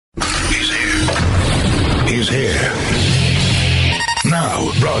here.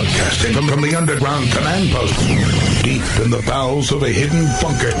 Now, broadcasting from the underground command post, deep in the bowels of a hidden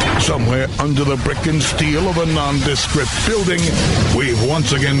bunker, somewhere under the brick and steel of a nondescript building, we've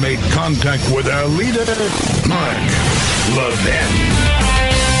once again made contact with our leader, Mark Levin.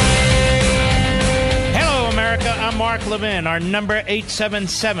 Hello, America. I'm Mark Levin. Our number,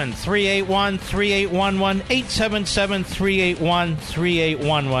 877-381-3811,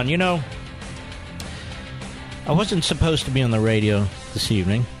 877-381-3811. You know, I wasn't supposed to be on the radio this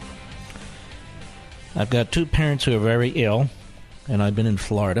evening. I've got two parents who are very ill, and I've been in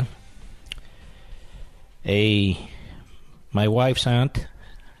Florida. My wife's aunt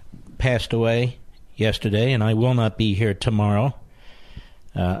passed away yesterday, and I will not be here tomorrow.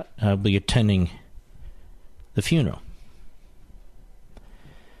 I'll be attending the funeral.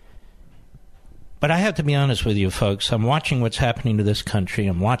 But I have to be honest with you, folks. I'm watching what's happening to this country.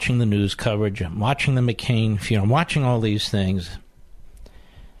 I'm watching the news coverage. I'm watching the McCain funeral. I'm watching all these things.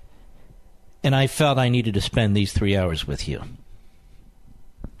 And I felt I needed to spend these 3 hours with you.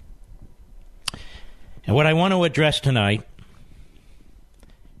 And what I want to address tonight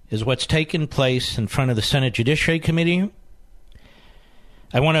is what's taken place in front of the Senate Judiciary Committee.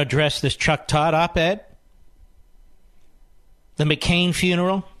 I want to address this Chuck Todd op-ed, the McCain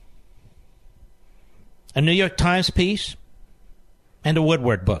funeral, a New York Times piece, and a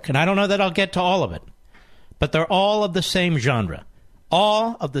Woodward book. And I don't know that I'll get to all of it, but they're all of the same genre.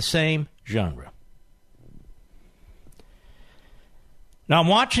 All of the same genre. Now, I'm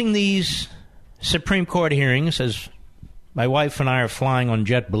watching these Supreme Court hearings as my wife and I are flying on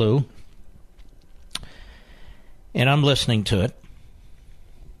JetBlue, and I'm listening to it.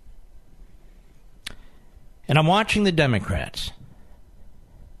 And I'm watching the Democrats.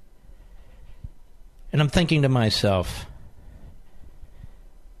 And I'm thinking to myself,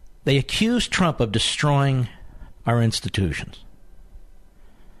 they accuse Trump of destroying our institutions.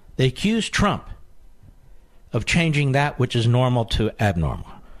 They accuse Trump of changing that which is normal to abnormal.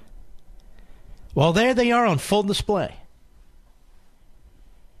 Well, there they are on full display.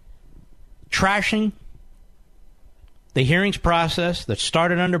 Trashing the hearings process that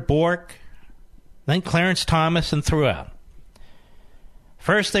started under Bork, then Clarence Thomas, and throughout.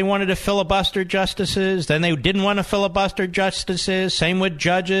 First, they wanted to filibuster justices. Then they didn't want to filibuster justices. Same with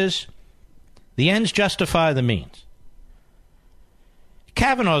judges. The ends justify the means.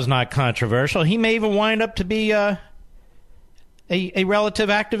 Kavanaugh's not controversial. He may even wind up to be a relative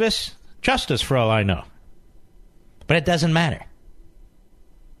activist justice, for all I know. But it doesn't matter.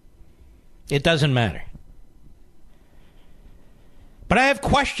 It doesn't matter. But I have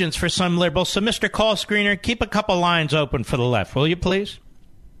questions for some liberals, so Mr. Call Screener, keep a couple lines open for the left, will you please?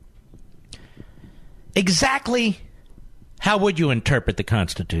 Exactly how would you interpret the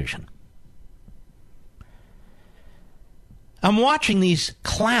Constitution? I'm watching these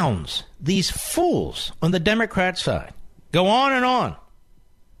clowns, these fools on the Democrat side, go on and on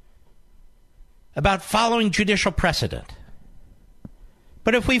about following judicial precedent.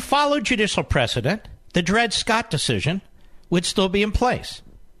 But if we follow judicial precedent, the Dred Scott decision would still be in place,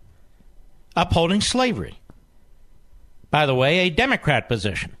 upholding slavery. By the way, a Democrat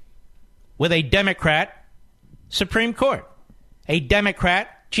position, with a Democrat Supreme Court, a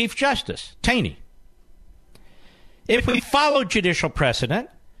Democrat Chief Justice, Taney. If we follow judicial precedent,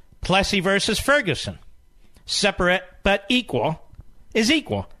 Plessy versus Ferguson, separate but equal is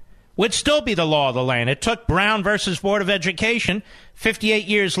equal, would still be the law of the land. It took Brown versus Board of Education 58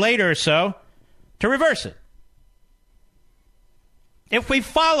 years later or so to reverse it. If we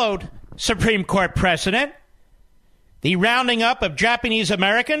followed Supreme Court precedent, the rounding up of Japanese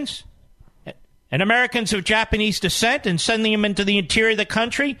Americans and Americans of Japanese descent and sending them into the interior of the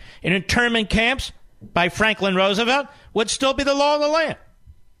country in internment camps by Franklin Roosevelt would still be the law of the land.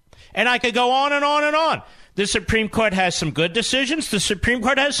 And I could go on and on and on. The Supreme Court has some good decisions. The Supreme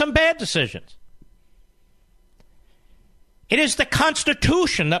Court has some bad decisions. It is the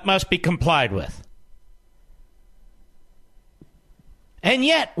Constitution that must be complied with. And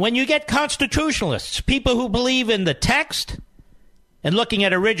yet, when you get constitutionalists, people who believe in the text and looking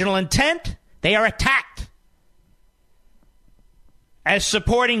at original intent, they are attacked as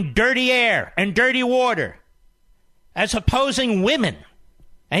supporting dirty air and dirty water, as opposing women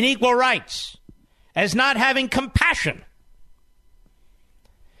and equal rights, as not having compassion.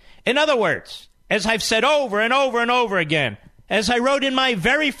 In other words, as I've said over and over and over again, as I wrote in my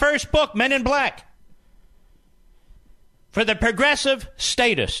very first book, Men in Black, for the progressive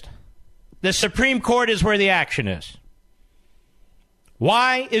statist, the Supreme Court is where the action is.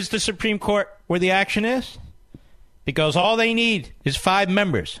 Why is the Supreme Court where the action is? Because all they need is 5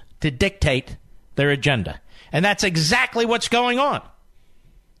 members to dictate their agenda. And that's exactly what's going on.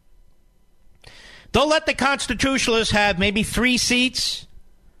 They'll let the constitutionalists have maybe 3 seats,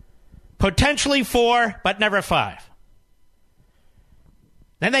 potentially 4, but never 5.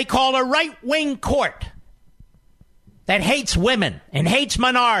 Then they call a right-wing court that hates women and hates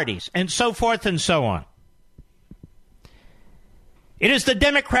minorities and so forth and so on. It is the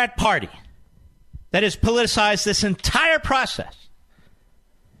Democrat Party that has politicized this entire process.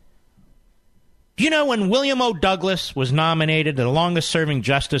 Do you know when William O. Douglas was nominated, the longest-serving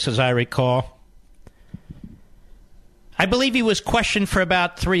justice, as I recall, I believe he was questioned for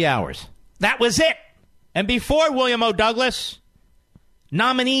about 3 hours. That was it. And before William O. Douglas,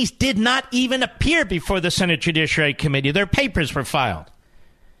 nominees did not even appear before the Senate Judiciary Committee. Their papers were filed.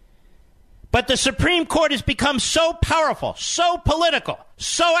 But the Supreme Court has become so powerful, so political,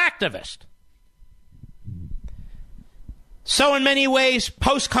 so activist, so in many ways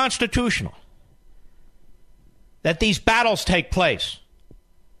post-constitutional, that these battles take place.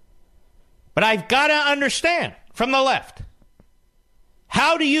 But I've got to understand, from the left,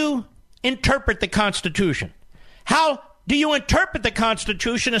 how do you interpret the Constitution? How do you interpret the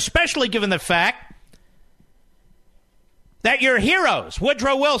Constitution, especially given the fact that your heroes,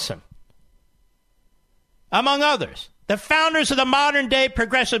 Woodrow Wilson, among others, the founders of the modern-day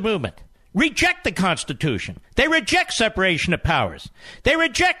progressive movement, reject the Constitution. They reject separation of powers. They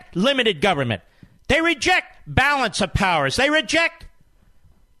reject limited government. They reject balance of powers. They reject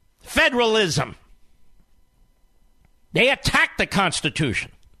federalism. They attack the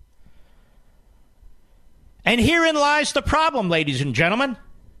Constitution. And herein lies the problem, ladies and gentlemen.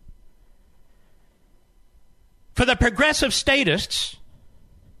 For the progressive statists,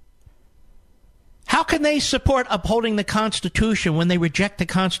 how can they support upholding the Constitution when they reject the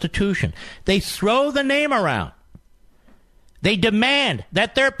Constitution? They throw the name around. They demand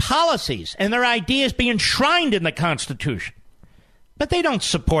that their policies and their ideas be enshrined in the Constitution. But they don't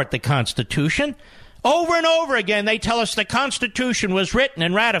support the Constitution. Over and over again, they tell us the Constitution was written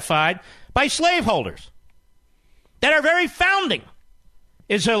and ratified by slaveholders, that our very founding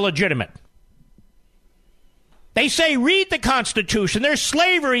is illegitimate. They say, read the Constitution. There's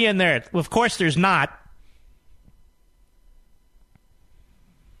slavery in there. Well, of course, there's not.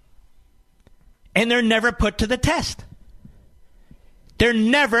 And they're never put to the test. They're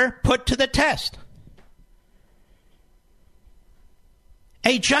never put to the test.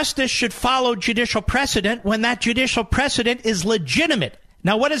 A justice should follow judicial precedent when that judicial precedent is legitimate.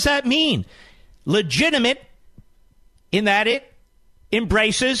 Now, what does that mean? Legitimate in that it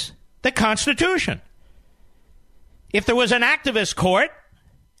embraces the Constitution. If there was an activist court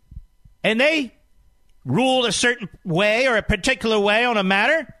and they ruled a certain way or a particular way on a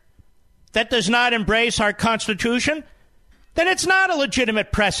matter that does not embrace our Constitution, then it's not a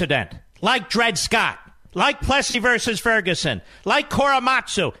legitimate precedent, like Dred Scott, like Plessy versus Ferguson, like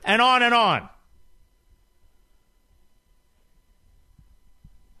Korematsu, and on and on.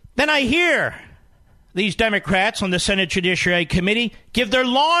 Then I hear these Democrats on the Senate Judiciary Committee give their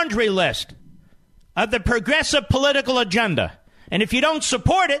laundry list of the progressive political agenda. And if you don't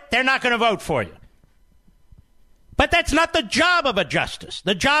support it, they're not going to vote for you. But that's not the job of a justice.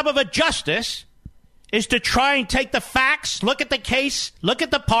 The job of a justice is to try and take the facts, look at the case, look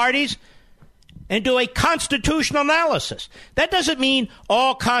at the parties, and do a constitutional analysis. That doesn't mean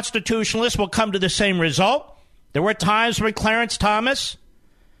all constitutionalists will come to the same result. There were times when Clarence Thomas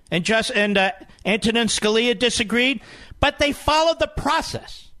and Antonin Scalia disagreed, but they followed the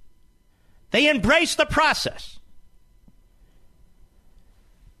process. They embraced the process.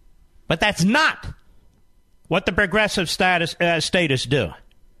 But that's not what the progressive statists do.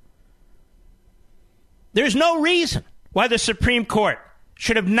 There's no reason why the Supreme Court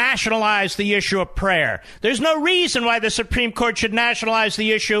should have nationalized the issue of prayer. There's no reason why the Supreme Court should nationalize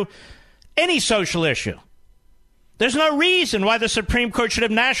the issue, any social issue. There's no reason why the Supreme Court should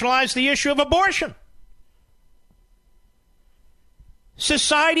have nationalized the issue of abortion.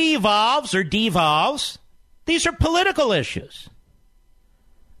 Society evolves or devolves. These are political issues.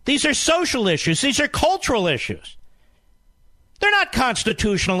 These are social issues. These are cultural issues. They're not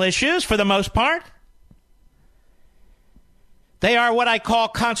constitutional issues for the most part. They are what I call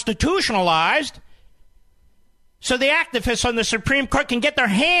constitutionalized, so the activists on the Supreme Court can get their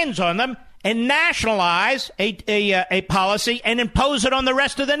hands on them and nationalize a policy and impose it on the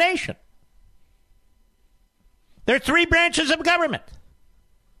rest of the nation. There are 3 branches of government.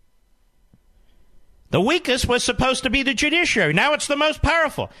 The weakest was supposed to be the judiciary. Now it's the most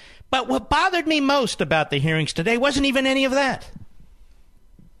powerful. But what bothered me most about the hearings today wasn't even any of that.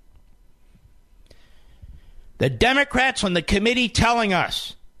 The Democrats on the committee telling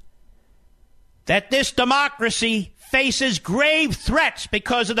us that this democracy faces grave threats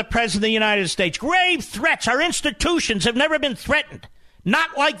because of the President of the United States. Grave threats. Our institutions have never been threatened.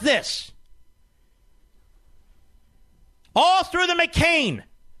 Not like this. All through the McCain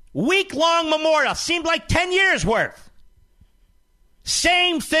week-long memorial. Seemed like 10 years worth.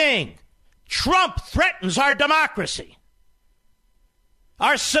 Same thing. Trump threatens our democracy.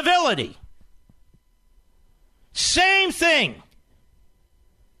 Our civility. Same thing.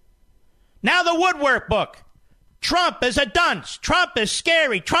 Now the Woodwork book. Trump is a dunce. Trump is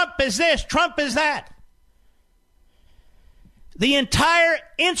scary. Trump is this. Trump is that. The entire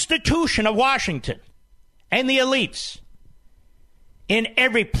institution of Washington and the elites, in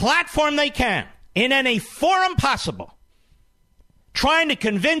every platform they can, in any forum possible, trying to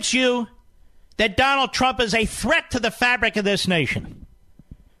convince you that Donald Trump is a threat to the fabric of this nation.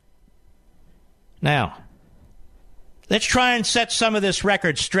 Now, let's try and set some of this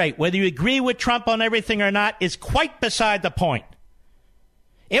record straight. Whether you agree with Trump on everything or not is quite beside the point.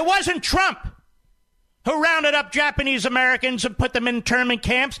 It wasn't Trump who rounded up Japanese Americans and put them in internment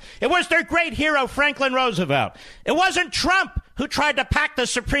camps. It was their great hero, Franklin Roosevelt. It wasn't Trump who tried to pack the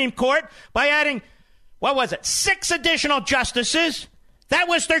Supreme Court by adding, 6 additional justices. That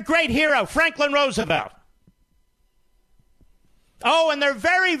was their great hero, Franklin Roosevelt. Oh, and they're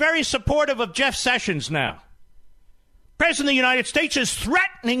very, very supportive of Jeff Sessions now. President of the United States is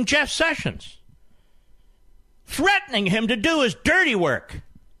threatening Jeff Sessions. Threatening him to do his dirty work.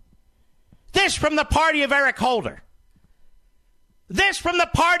 This from the party of Eric Holder. This from the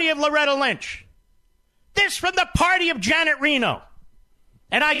party of Loretta Lynch. This from the party of Janet Reno.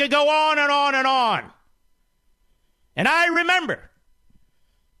 And I could go on and on and on. And I remember,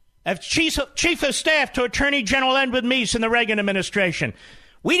 as Chief of Staff to Attorney General Edwin Meese in the Reagan administration,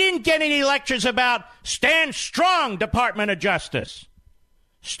 we didn't get any lectures about stand strong, Department of Justice.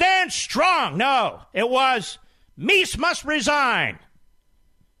 Stand strong. No, it was Meese must resign.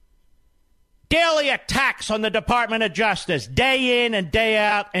 Daily attacks on the Department of Justice, day in and day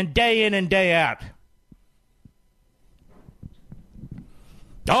out, and day in and day out.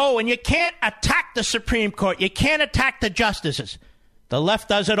 Oh, and you can't attack the Supreme Court. You can't attack the justices. The left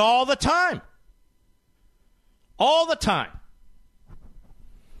does it all the time. All the time.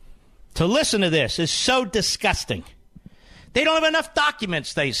 To listen to this is so disgusting. They don't have enough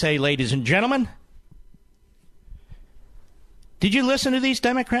documents, they say, ladies and gentlemen. Did you listen to these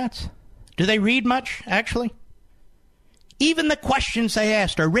Democrats? Do they read much, actually? Even the questions they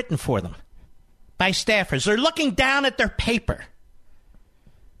asked are written for them by staffers. They're looking down at their paper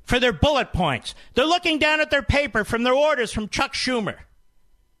for their bullet points. They're looking down at their paper from their orders from Chuck Schumer.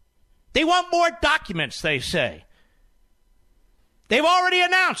 They want more documents, they say. They've already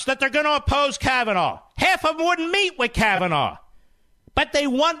announced that they're going to oppose Kavanaugh. Half of them wouldn't meet with Kavanaugh. But they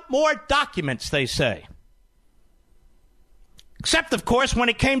want more documents, they say. Except, of course, when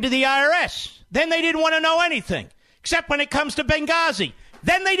it came to the IRS. Then they didn't want to know anything. Except when it comes to Benghazi.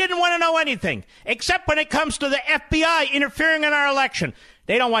 Then they didn't want to know anything. Except when it comes to the FBI interfering in our election.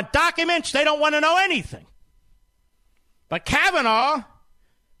 They don't want documents. They don't want to know anything. But Kavanaugh,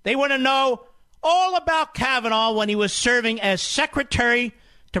 they want to know all about Kavanaugh when he was serving as secretary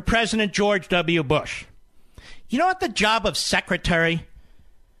to President George W. Bush. You know what the job of secretary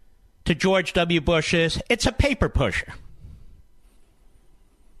to George W. Bush is? It's a paper pusher.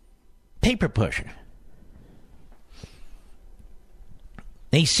 Paper pusher.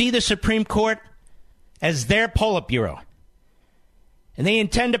 They see the Supreme Court as their Politburo, and they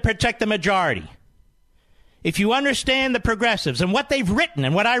intend to protect the majority. If you understand the progressives and what they've written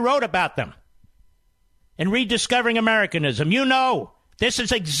and what I wrote about them in Rediscovering Americanism, you know this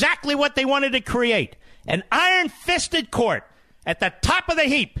is exactly what they wanted to create. An iron-fisted court at the top of the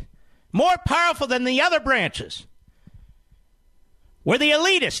heap, more powerful than the other branches, where the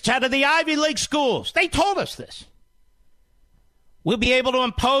elitists out of the Ivy League schools, they told us this, will be able to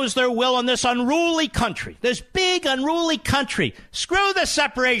impose their will on this unruly country, this big unruly country. Screw the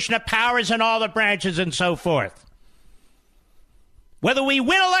separation of powers in all the branches and so forth. Whether we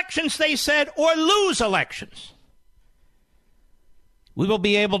win elections, they said, or lose elections, we will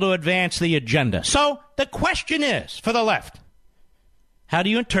be able to advance the agenda. So the question is, for the left, how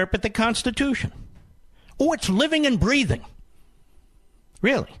do you interpret the Constitution? Oh, it's living and breathing.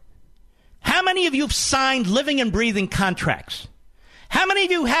 Really? How many of you have signed living and breathing contracts? How many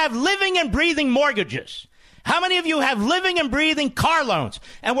of you have living and breathing mortgages? How many of you have living and breathing car loans?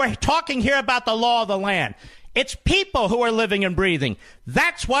 And we're talking here about the law of the land. It's people who are living and breathing.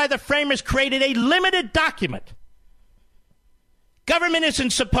 That's why the framers created a limited document. Government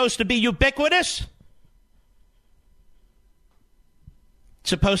isn't supposed to be ubiquitous. It's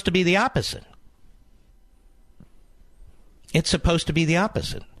supposed to be the opposite. It's supposed to be the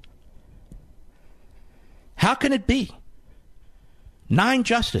opposite. How can it be 9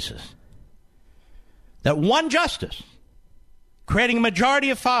 justices that one justice, creating a majority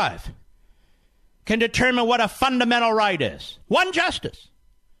of 5, can determine what a fundamental right is? One justice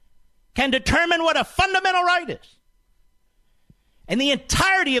can determine what a fundamental right is. And the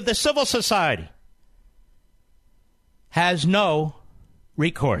entirety of the civil society has no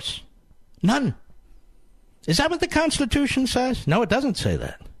recourse. None. Is that what the Constitution says? No, it doesn't say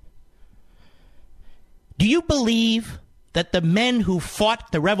that. Do you believe that the men who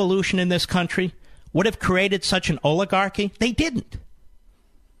fought the revolution in this country would have created such an oligarchy? They didn't.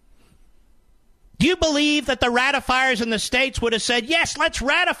 Do you believe that the ratifiers in the states would have said, yes, let's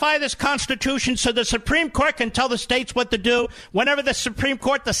ratify this Constitution so the Supreme Court can tell the states what to do whenever the Supreme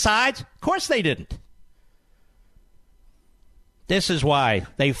Court decides? Of course they didn't. This is why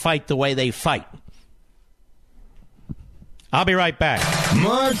they fight the way they fight. I'll be right back.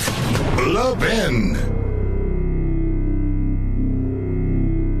 Mark Levin.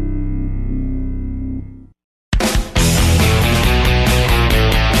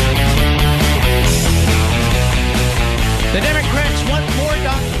 The Democrats want more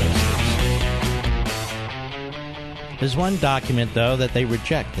documents. There's one document, though, that they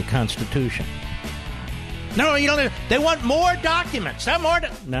reject, the Constitution. No, you don't. They want more documents.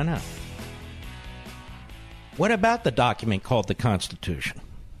 No. What about the document called the Constitution?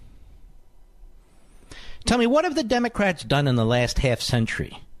 Tell me, what have the Democrats done in the last half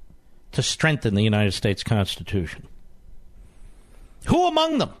century to strengthen the United States Constitution? Who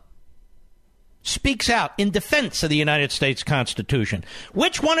among them speaks out in defense of the United States Constitution?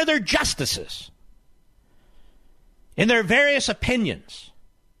 Which one of their justices, in their various opinions,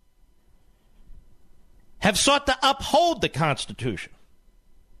 have sought to uphold the Constitution?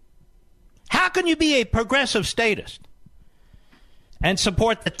 How can you be a progressive statist and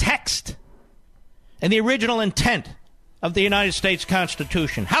support the text and the original intent of the United States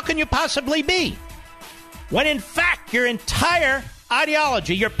Constitution? How can you possibly be, when in fact your entire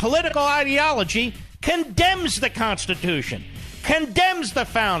ideology, your political ideology, condemns the Constitution, condemns the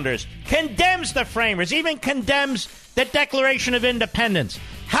founders, condemns the framers, even condemns the Declaration of Independence?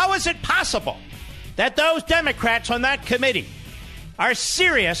 How is it possible that those Democrats on that committee are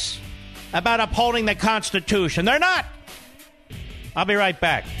serious about upholding the Constitution? They're not. I'll be right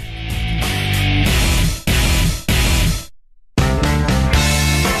back.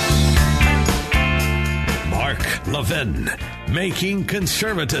 Mark Levin, making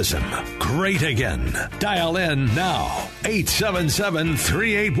conservatism great again. Dial in now,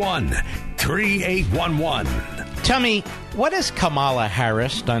 877-381-3811. Tell me, what has Kamala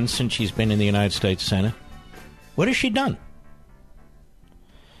Harris done since she's been in the United States Senate? What has she done?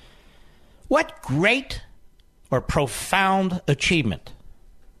 What great or profound achievement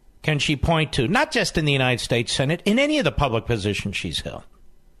can she point to, not just in the United States Senate, in any of the public positions she's held?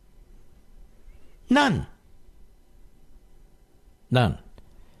 None. None.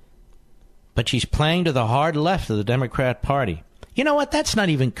 But she's playing to the hard left of the Democrat Party. You know what? That's not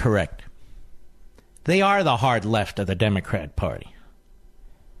even correct. They are the hard left of the Democrat Party.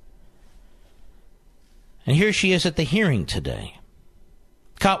 And here she is at the hearing today.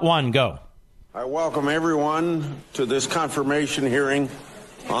 Cut 1, go. I welcome everyone to this confirmation hearing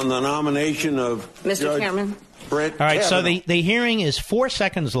on the nomination of Mr. Chairman. Brett All right, Kavanaugh. so the hearing is 4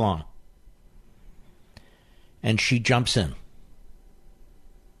 seconds long. And she jumps in.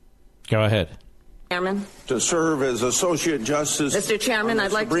 Go ahead. Chairman. To serve as Associate Justice. Mr. Chairman,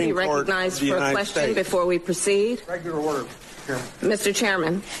 I'd like to be recognized for a question before we proceed. Regular order, Chairman. Mr.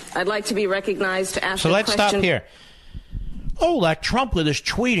 Chairman, I'd like to be recognized to ask a question. So let's stop here. Oh, that Trump with his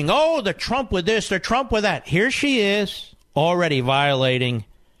tweeting. Oh, the Trump with this, the Trump with that. Here she is, already violating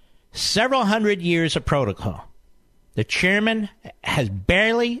several hundred years of protocol. The chairman has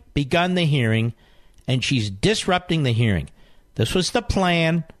barely begun the hearing, and she's disrupting the hearing. This was the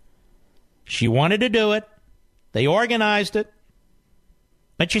plan. She wanted to do it. They organized it.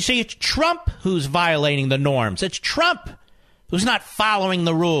 But you see, it's Trump who's violating the norms. It's Trump who's not following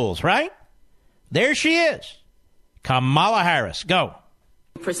the rules, right? There she is. Kamala Harris, go.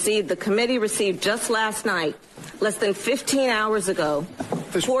 Proceed. The committee received just last night, less than 15 hours ago,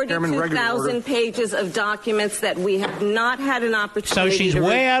 42,000 pages of documents that we have not had an opportunity So she's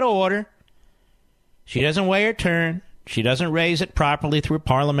way out of order. She doesn't weigh her turn. She doesn't raise it properly through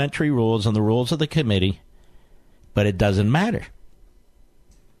parliamentary rules and the rules of the committee. But it doesn't matter.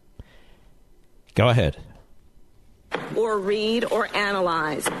 Go ahead. or read or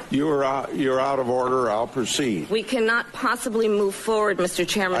analyze. You're out of order. I'll proceed. We cannot possibly move forward, Mr.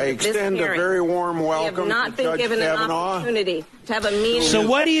 Chairman. I extend a very warm welcome to Judge Kavanaugh. We have not been given an opportunity to have a meeting. So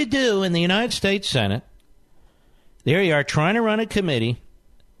what do you do in the United States Senate? There you are trying to run a committee,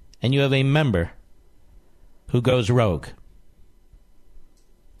 and you have a member who goes rogue.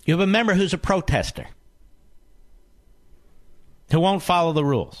 You have a member who's a protester, who won't follow the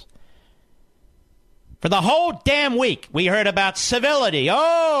rules. For the whole damn week, we heard about civility.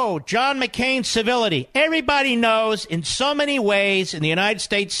 Oh, John McCain's civility. Everybody knows in so many ways in the United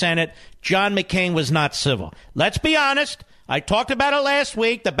States Senate, John McCain was not civil. Let's be honest. I talked about it last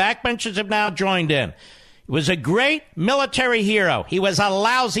week. The backbenchers have now joined in. He was a great military hero. He was a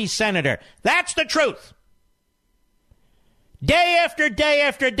lousy senator. That's the truth. Day after day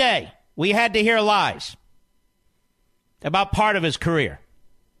after day, we had to hear lies about part of his career.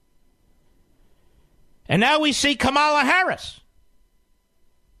 And now we see Kamala Harris.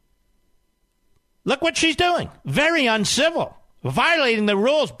 Look what she's doing. Very uncivil. Violating the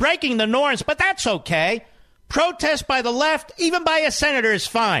rules, breaking the norms, but that's okay. Protest by the left, even by a senator, is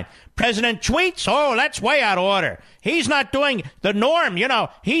fine. President tweets, oh, that's way out of order. He's not doing the norm,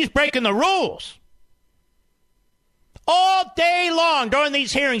 he's breaking the rules. All day long during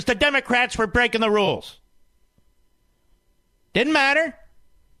these hearings, the Democrats were breaking the rules. Didn't matter.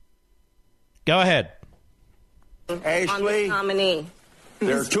 Go ahead. Ashley, nominee.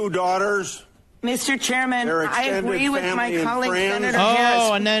 Their two daughters. Mr. Chairman, I agree with my colleague, Senator Harris.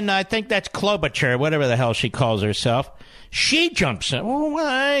 Oh, and then I think that's Klobuchar, whatever the hell she calls herself. She jumps in. Oh,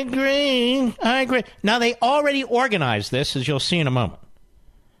 I agree. Now, they already organized this, as you'll see in a moment.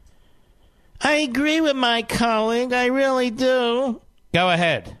 I agree with my colleague. I really do. Go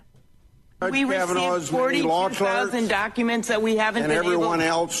ahead. We received 42,000 documents that we haven't been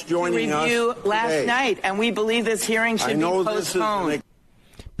able to review last night, and we believe this hearing should be postponed.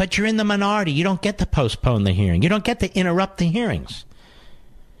 But you're in the minority. You don't get to postpone the hearing. You don't get to interrupt the hearings.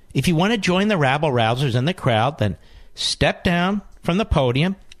 If you want to join the rabble-rousers in the crowd, then step down from the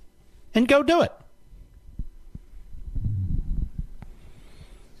podium and go do it.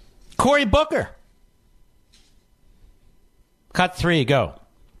 Cory Booker. Cut 3, go.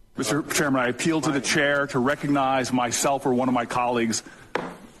 Mr. Chairman, I appeal to the chair to recognize myself or one of my colleagues.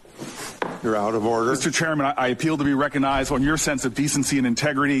 You're out of order. Mr. Chairman, I appeal to be recognized on your sense of decency and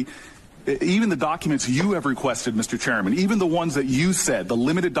integrity. Even the documents you have requested, Mr. Chairman, even the ones that you said, the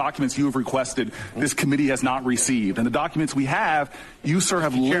limited documents you have requested, this committee has not received. And the documents we have, you, sir,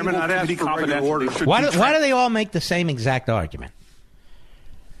 have labeled committee confidential. Why do they all make the same exact argument?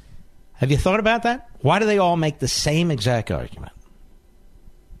 Have you thought about that? Why do they all make the same exact argument?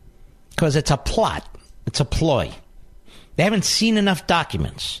 Because it's a plot. It's a ploy. They haven't seen enough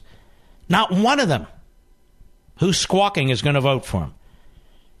documents. Not one of them who's squawking is going to vote for him.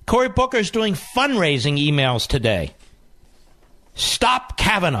 Cory Booker's doing fundraising emails today. Stop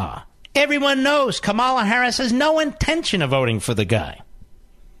Kavanaugh. Everyone knows Kamala Harris has no intention of voting for the guy.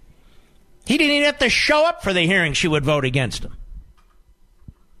 He didn't even have to show up for the hearing. She would vote against him.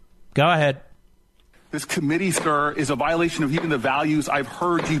 Go ahead. This committee, sir, is a violation of even the values I've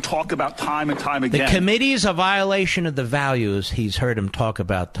heard you talk about time and time again. The committee is a violation of the values he's heard him talk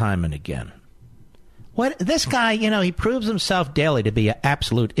about time and again. What this guy, he proves himself daily to be an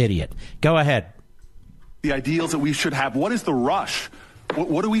absolute idiot. Go ahead. The ideals that we should have. What is the rush?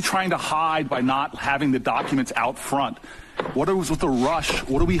 What are we trying to hide by not having the documents out front? What is with the rush?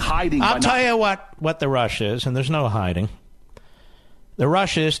 What are we hiding? I'll tell you what the rush is, and there's no hiding. The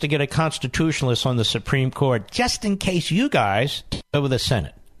rush is to get a constitutionalist on the Supreme Court just in case you guys take over the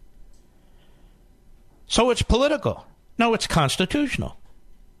Senate. So it's political. No, it's constitutional.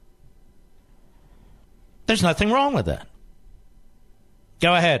 There's nothing wrong with that.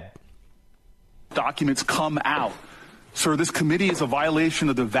 Go ahead. Documents come out. Sir, this committee is a violation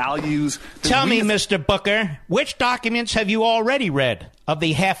of the values. Tell me, Mr. Booker, which documents have you already read of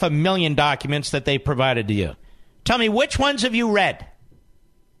the 500,000 documents that they provided to you? Tell me, which ones have you read?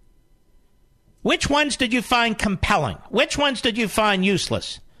 Which ones did you find compelling? Which ones did you find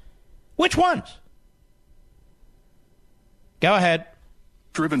useless? Which ones? Go ahead.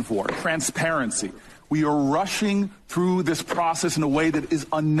 Driven for transparency. We are rushing through this process in a way that is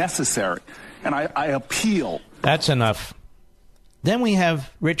unnecessary. And I appeal. That's enough. Then we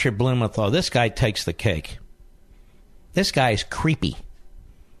have Richard Blumenthal. This guy takes the cake. This guy is creepy.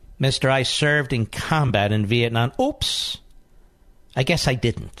 Mr. I served in combat in Vietnam. Oops. I guess I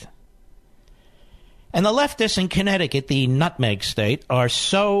didn't. And the leftists in Connecticut, the nutmeg state, are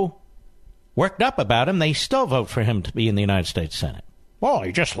so worked up about him, they still vote for him to be in the United States Senate. Well,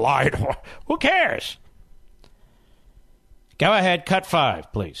 he just lied. Who cares? Go ahead. Cut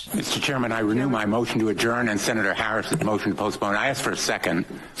 5, please. Mr. Chairman, I renew my motion to adjourn and Senator Harris's motion to postpone. I ask for a second.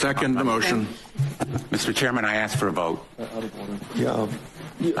 Second the motion. Mr. Chairman, I ask for a vote. Yeah.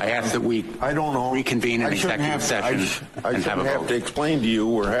 I ask that we reconvene in executive session I and have a vote. shouldn't have to explain to you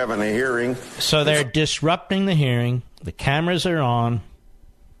we're having a hearing. So they're disrupting the hearing. The cameras are on.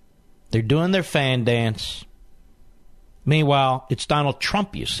 They're doing their fan dance. Meanwhile, it's Donald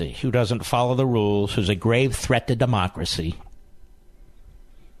Trump, you see, who doesn't follow the rules, who's a grave threat to democracy.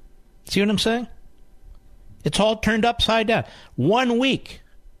 See what I'm saying? It's all turned upside down. 1 week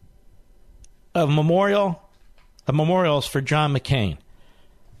of memorials for John McCain.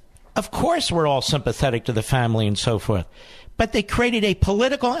 Of course we're all sympathetic to the family and so forth. But they created a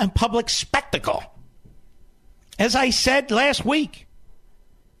political and public spectacle. As I said last week,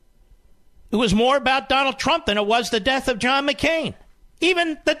 it was more about Donald Trump than it was the death of John McCain.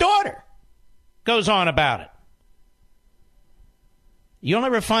 Even the daughter goes on about it. You'll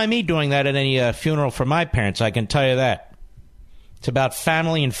never find me doing that at any funeral for my parents, I can tell you that. It's about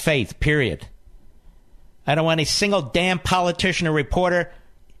family and faith, period. I don't want a single damn politician or reporter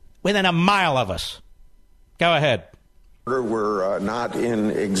within a mile of us. Go ahead. We're not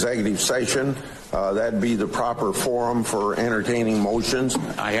in executive session. That'd be the proper forum for entertaining motions.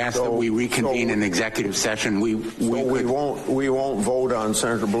 I ask that we reconvene in executive session. We won't vote on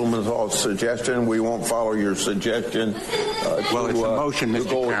Senator Blumenthal's suggestion. We won't follow your suggestion. It's a motion,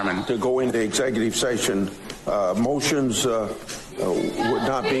 Mr. Chairman. To go into executive session. Motions would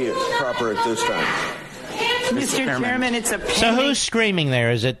not be proper at this time. Mr. Chairman, it's a pending... So who's screaming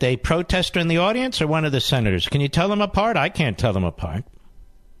there? Is it a protester in the audience or one of the senators? Can you tell them apart? I can't tell them apart.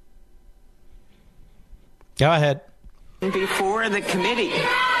 Go ahead. Before the committee.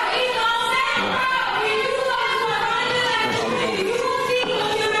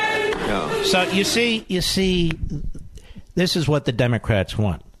 So you see, this is what the Democrats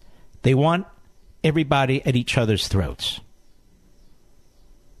want. They want everybody at each other's throats.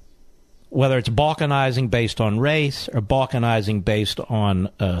 Whether it's balkanizing based on race or balkanizing based on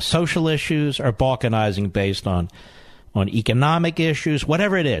social issues or balkanizing based on economic issues,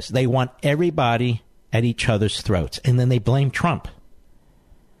 whatever it is, they want everybody at each other's throats. And then they blame Trump.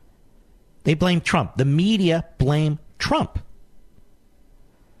 They blame Trump. The media blame Trump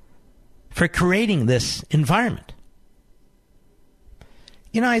for creating this environment.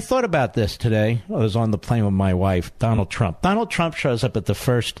 You know, I thought about this today. I was on the plane with my wife, Donald Trump. Donald Trump shows up at the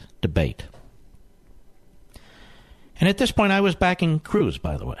first debate. And at this point, I was backing Cruz,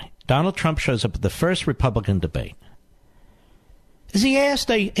 by the way. Donald Trump shows up at the first Republican debate. Is he asked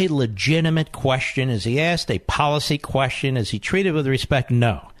a legitimate question? Is he asked a policy question? Is he treated with respect?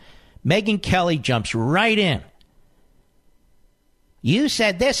 No. Megyn Kelly jumps right in. You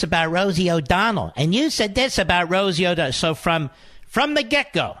said this about Rosie O'Donnell, and you said this about Rosie O'Donnell. So from the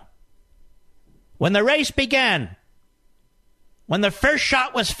get-go, when the race began, when the first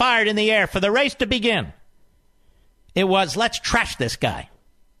shot was fired in the air for the race to begin, it was, let's trash this guy.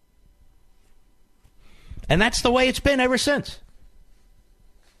 And that's the way it's been ever since.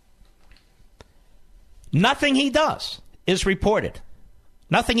 Nothing he does is reported.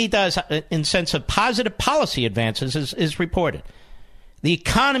 Nothing he does in sense of positive policy advances is reported. The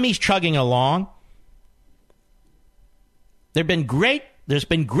economy's chugging along. There's been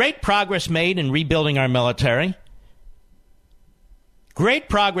great progress made in rebuilding our military. Great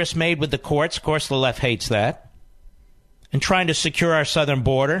progress made with the courts. Of course, the left hates that. And trying to secure our southern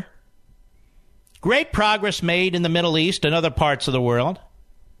border. Great progress made in the Middle East and other parts of the world.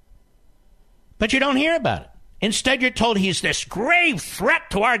 But you don't hear about it. Instead, you're told he's this grave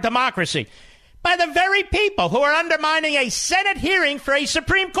threat to our democracy by the very people who are undermining a Senate hearing for a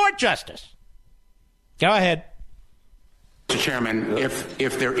Supreme Court justice. Go ahead. Mr. Chairman,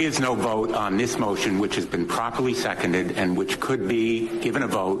 if there is no vote on this motion, which has been properly seconded and which could be given a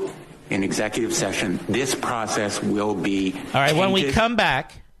vote in executive session, this process will be all right, tainted. When we come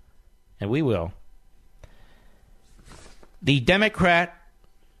back, and we will, the Democrat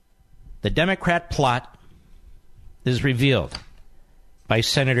plot is revealed by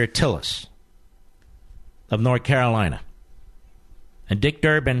Senator Tillis of North Carolina. And Dick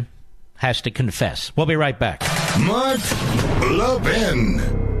Durbin has to confess. We'll be right back. Mark Levin.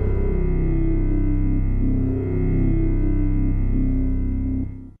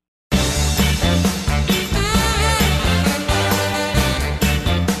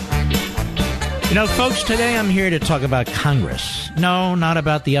 You know, folks, today I'm here to talk about Congress. No, not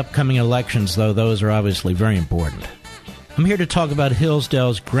about the upcoming elections, though those are obviously very important. I'm here to talk about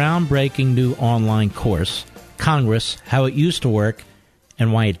Hillsdale's groundbreaking new online course, Congress, How It Used to Work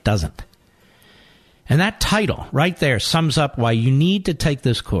and Why It Doesn't. And that title right there sums up why you need to take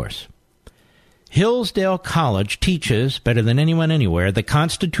this course. Hillsdale College teaches, better than anyone anywhere, the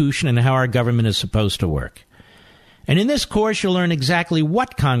Constitution and how our government is supposed to work. And in this course, you'll learn exactly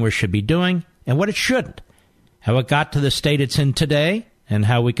what Congress should be doing and what it shouldn't, how it got to the state it's in today, and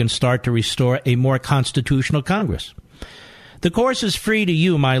how we can start to restore a more constitutional Congress. The course is free to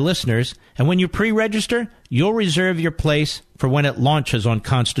you, my listeners, and when you pre-register, you'll reserve your place for when it launches on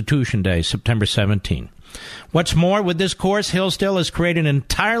Constitution Day, September 17. What's more, with this course, Hillsdale has created an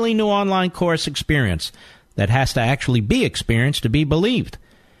entirely new online course experience that has to actually be experienced to be believed.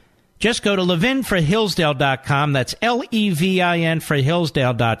 Just go to levinforhillsdale.com, that's Levin for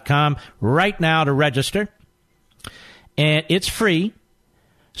Hillsdale.com, right now to register. And it's free,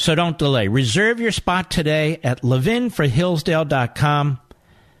 so don't delay. Reserve your spot today at levinforhillsdale.com.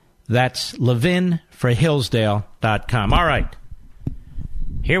 That's levinforhillsdale.com. All right,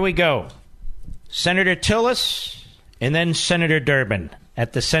 here we go. Senator Tillis and then Senator Durbin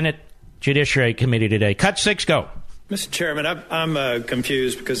at the Senate Judiciary Committee today. Cut 6, go. Mr. Chairman, I'm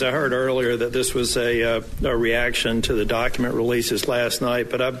confused because I heard earlier that this was a reaction to the document releases last night,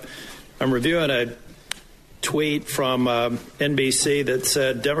 but I'm reviewing a tweet from NBC that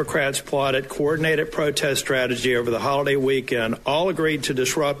said Democrats plotted coordinated protest strategy over the holiday weekend, all agreed to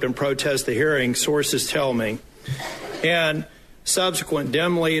disrupt and protest the hearing, sources tell me, and subsequent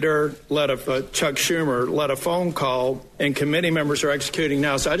Dem leader Chuck Schumer led a phone call, and committee members are executing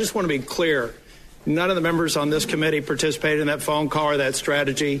now. So I just want to be clear. None of the members on this committee participated in that phone call or that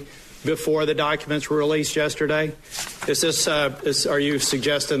strategy before the documents were released yesterday. Are you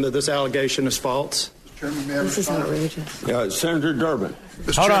suggesting that this allegation is false? Chairman, this is outrageous. Senator Durbin.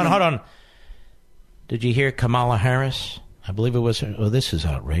 Hold on. Did you hear Kamala Harris? I believe it was her. Oh, this is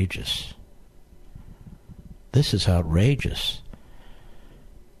outrageous. This is outrageous.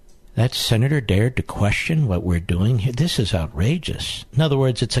 That senator dared to question what we're doing here. This is outrageous. In other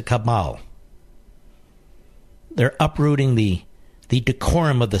words, it's a cabal. They're uprooting the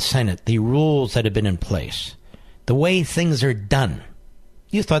decorum of the Senate, the rules that have been in place, the way things are done.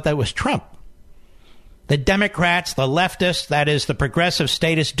 You thought that was Trump. The Democrats, the leftists, that is, the progressive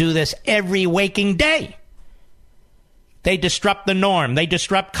statists, do this every waking day. They disrupt the norm. They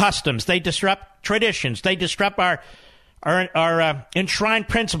disrupt customs. They disrupt traditions. They disrupt our enshrined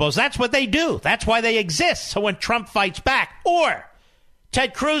principles. That's what they do. That's why they exist. So when Trump fights back, or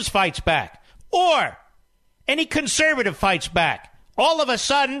Ted Cruz fights back, or any conservative fights back, all of a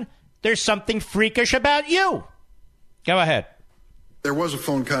sudden, there's something freakish about you. Go ahead. There was a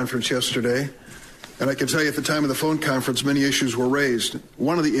phone conference yesterday, and I can tell you at the time of the phone conference, many issues were raised.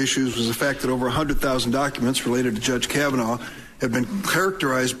 One of the issues was the fact that over 100,000 documents related to Judge Kavanaugh have been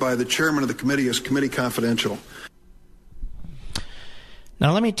characterized by the chairman of the committee as committee confidential.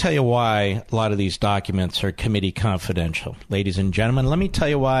 Now, let me tell you why a lot of these documents are committee confidential. Ladies and gentlemen, let me tell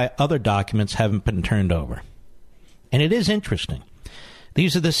you why other documents haven't been turned over. And it is interesting.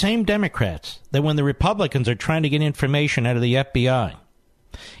 These are the same Democrats that when the Republicans are trying to get information out of the FBI,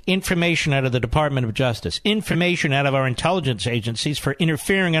 information out of the Department of Justice, information out of our intelligence agencies for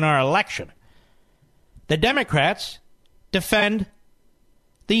interfering in our election, the Democrats defend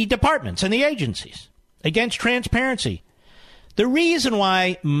the departments and the agencies against transparency. The reason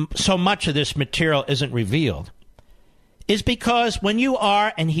why so much of this material isn't revealed is because when you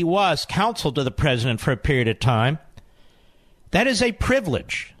are, and he was, counsel to the president for a period of time, that is a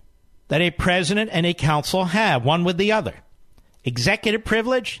privilege that a president and a counsel have, one with the other. Executive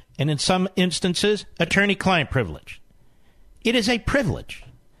privilege, and in some instances, attorney-client privilege. It is a privilege.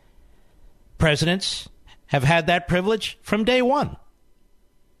 Presidents have had that privilege from day one.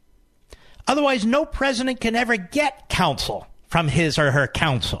 Otherwise, no president can ever get counsel from his or her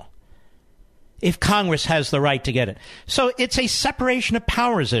counsel if Congress has the right to get it. So it's a separation of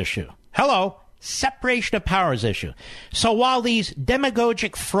powers issue. Hello, separation of powers issue. So while these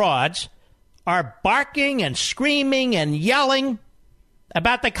demagogic frauds are barking and screaming and yelling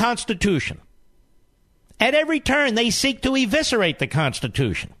about the Constitution, at every turn they seek to eviscerate the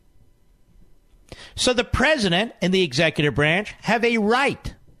Constitution. So the president and the executive branch have a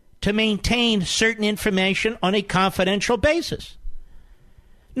right to maintain certain information on a confidential basis.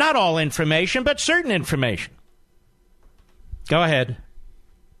 Not all information, but certain information. Go ahead.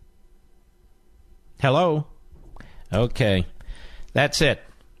 Hello? Okay. That's it.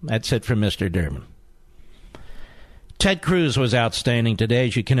 That's it from Mr. Durbin. Ted Cruz was outstanding today,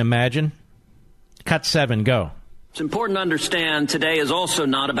 as you can imagine. Cut 7, go. It's important to understand today is also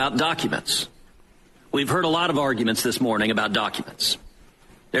not about documents. We've heard a lot of arguments this morning about documents.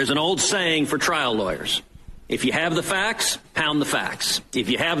 There's an old saying for trial lawyers. If you have the facts, pound the facts. If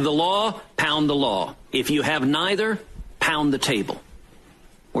you have the law, pound the law. If you have neither, pound the table.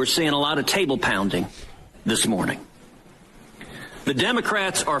 We're seeing a lot of table pounding this morning. The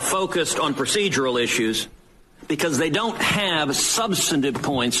Democrats are focused on procedural issues because they don't have substantive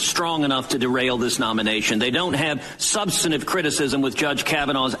points strong enough to derail this nomination. They don't have substantive criticism with Judge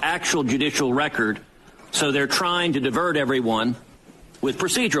Kavanaugh's actual judicial record, so they're trying to divert everyone with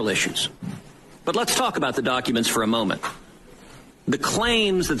procedural issues. But let's talk about the documents for a moment. The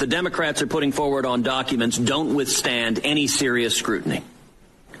claims that the Democrats are putting forward on documents don't withstand any serious scrutiny.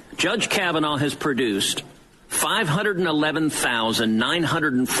 Judge Kavanaugh has produced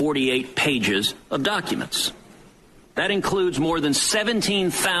 511,948 pages of documents. That includes more than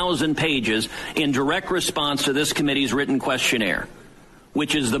 17,000 pages in direct response to this committee's written questionnaire,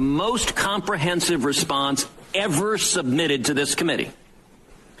 which is the most comprehensive response ever submitted to this committee.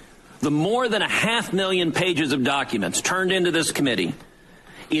 The more than 500,000 pages of documents turned into this committee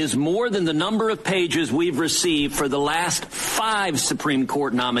is more than the number of pages we've received for the last 5 Supreme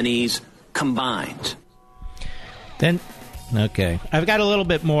Court nominees combined. Okay. I've got a little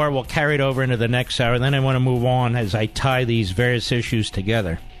bit more. We'll carry it over into the next hour. Then I want to move on as I tie these various issues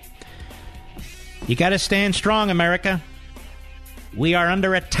together. You got to stand strong, America. We are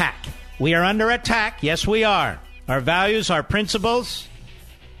under attack. We are under attack. Yes, we are. Our values, our principles,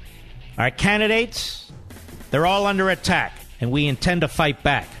 our candidates, they're all under attack, and we intend to fight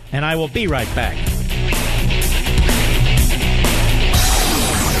back. And I will be right back.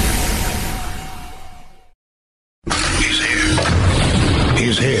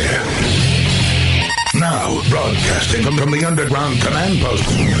 He's here. Now, broadcasting from the underground command post,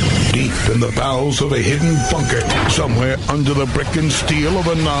 deep in the bowels of a hidden bunker, somewhere under the brick and steel of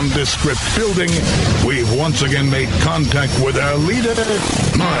a nondescript building, we've once again made contact with our leader,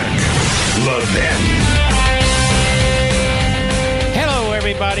 Mark Levin. Hello,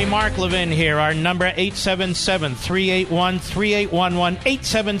 everybody. Mark Levin here. Our number, 877-381-3811,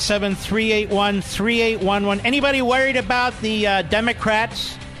 877-381-3811. Anybody worried about the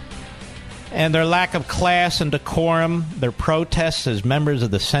Democrats and their lack of class and decorum, their protests as members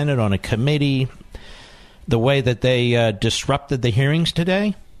of the Senate on a committee, the way that they disrupted the hearings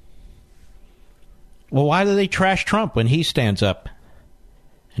today? Well, why do they trash Trump when he stands up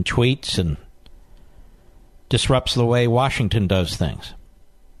and tweets and disrupts the way Washington does things?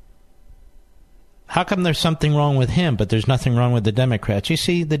 How come there's something wrong with him, but there's nothing wrong with the Democrats? You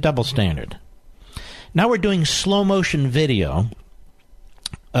see, the double standard. Now we're doing slow motion video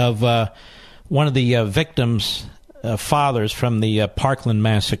of one of the victims' fathers from the Parkland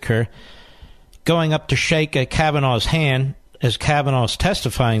massacre going up to shake Kavanaugh's hand as Kavanaugh's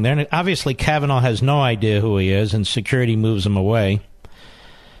testifying there. And obviously Kavanaugh has no idea who he is, and security moves him away.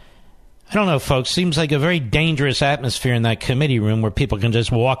 I don't know, folks. Seems like a very dangerous atmosphere in that committee room where people can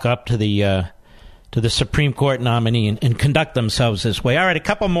just walk up to the Supreme Court nominee and conduct themselves this way. All right, a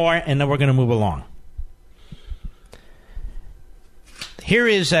couple more, and then we're going to move along. Here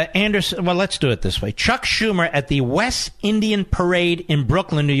is Anderson. Well, let's do it this way. Chuck Schumer at the West Indian Parade in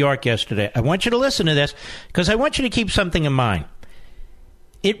Brooklyn, New York yesterday. I want you to listen to this because I want you to keep something in mind.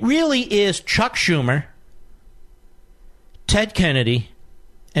 It really is Chuck Schumer, Ted Kennedy,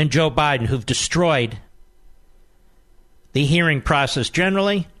 and Joe Biden who've destroyed the hearing process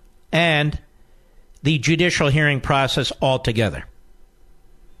generally and the judicial hearing process altogether.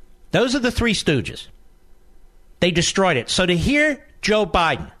 Those are the three stooges. They destroyed it. So to hear Joe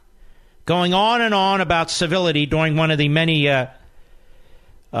Biden going on and on about civility during one of the many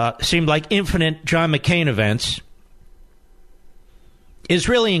seemed like infinite John McCain events is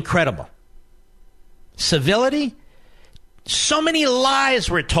really incredible. Civility? So many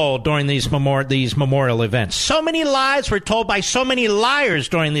lies were told during these memorial events. So many lies were told by so many liars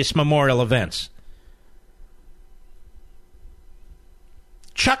during these memorial events.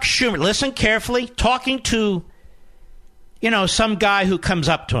 Chuck Schumer, listen carefully, talking to, some guy who comes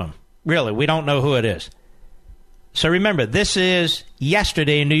up to him. Really, we don't know who it is. So remember, this is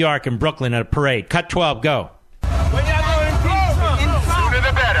yesterday in New York and Brooklyn at a parade. Cut 12, go. When y'all going to impeach Trump? Sooner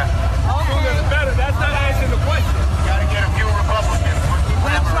the better. Sooner the better. That's not answering the question. You got to get a few Republicans.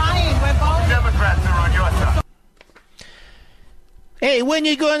 We're trying. We're both. Democrats are on your side. Hey, when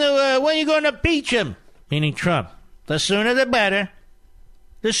you going to impeach him? Meaning Trump. The sooner the better.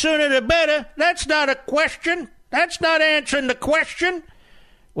 The sooner the better. That's not a question. That's not answering the question.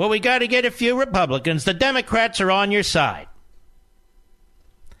 Well, we got to get a few Republicans. The Democrats are on your side.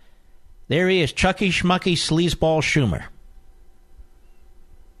 There he is, Chucky Schmucky Sleazeball Schumer.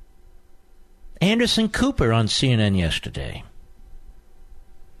 Anderson Cooper on CNN yesterday.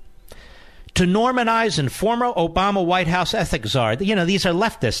 To Norman Eisen, former Obama White House ethics czar. These are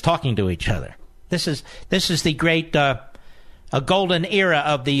leftists talking to each other. This is the great a golden era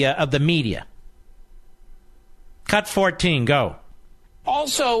of the media. Cut 14, go.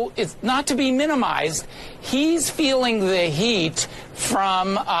 Also, it's not to be minimized. He's feeling the heat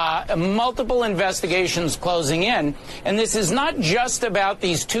from multiple investigations closing in. And this is not just about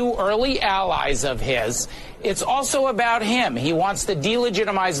these two early allies of his. It's also about him. He wants to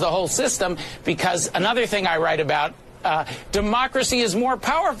delegitimize the whole system because another thing I write about, democracy is more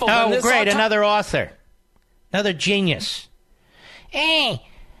powerful than this. Oh, great, another author. Another genius. Hey.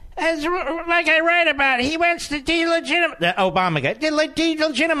 As like I write about, he wants to delegitimize the Obama guy.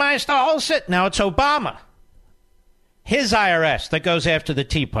 Delegitimize the whole shit. Now it's Obama, his IRS that goes after the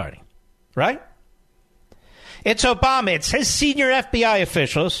Tea Party, right? It's Obama. It's his senior FBI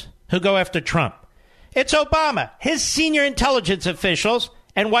officials who go after Trump. It's Obama, his senior intelligence officials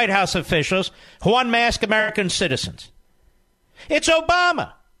and White House officials who unmask American citizens. It's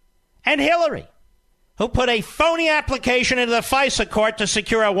Obama and Hillary, who put a phony application into the FISA court to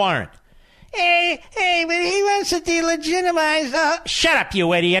secure a warrant. Hey, but he wants to delegitimize. Shut up,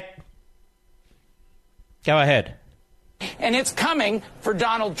 you idiot. Go ahead. And it's coming for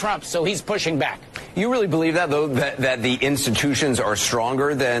Donald Trump, so he's pushing back. You really believe that, though, that the institutions are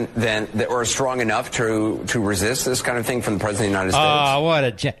stronger than or strong enough to resist this kind of thing from the President of the United States? Oh, what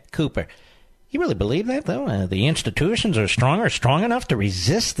a Cooper. You really believe that, though? The institutions are strong enough to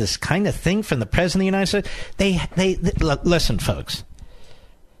resist this kind of thing from the President of the United States? They listen, folks.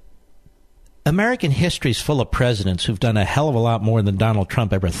 American history is full of presidents who've done a hell of a lot more than Donald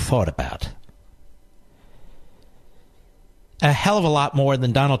Trump ever thought about. A hell of a lot more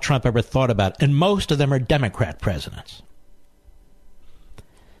than Donald Trump ever thought about. And most of them are Democrat presidents.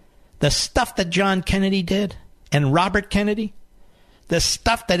 The stuff that John Kennedy did and Robert Kennedy, the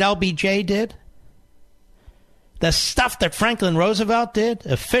stuff that LBJ did, the stuff that Franklin Roosevelt did,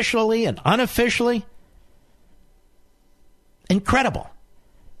 officially and unofficially, incredible.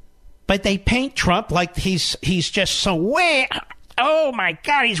 But they paint Trump like he's just so way, oh my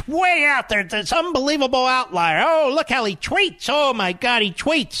God, he's way out there. This unbelievable outlier. Oh, look how he tweets. Oh my God, he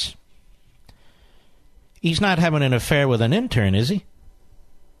tweets. He's not having an affair with an intern, is he?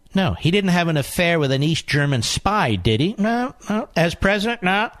 No, he didn't have an affair with an East German spy, did he? No. As president,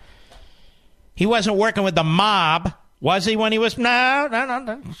 no. He wasn't working with the mob, was he, when he was?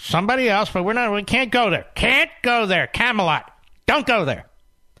 No. Somebody else, but we can't go there. Can't go there. Camelot. Don't go there.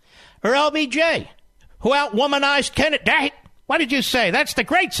 Or LBJ, who out-womanized Kennedy. What did you say? That's the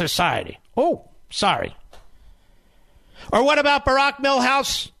Great Society. Oh, sorry. Or what about Barack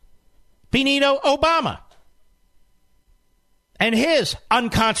Milhouse Benito Obama and his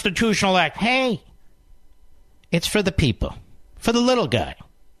unconstitutional act? Hey, it's for the people, for the little guy.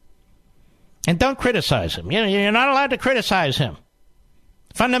 And don't criticize him. You're not allowed to criticize him.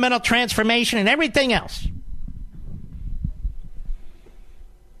 Fundamental transformation and everything else.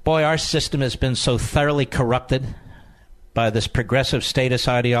 Boy, our system has been so thoroughly corrupted by this progressive statist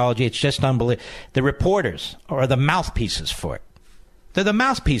ideology. It's just unbelievable. The reporters are the mouthpieces for it. They're the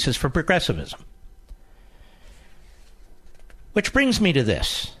mouthpieces for progressivism. Which brings me to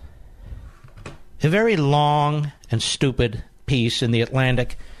this. A very long and stupid piece in The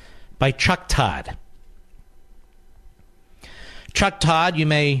Atlantic by Chuck Todd. Chuck Todd, you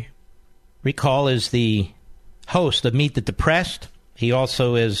may recall, is the host of Meet the Depressed. He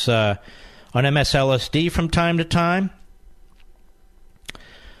also is on MSLSD from time to time.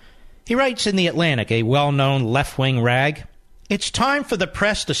 He writes in The Atlantic, a well-known left-wing rag, it's time for the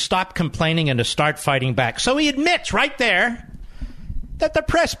press to stop complaining and to start fighting back. So he admits right there that the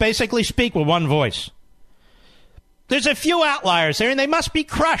press basically speak with one voice. There's a few outliers there, and they must be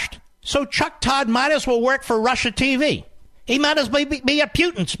crushed. So Chuck Todd might as well work for Russia TV. He might as well be a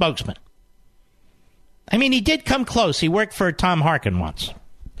Putin spokesman. I mean, he did come close. He worked for Tom Harkin once.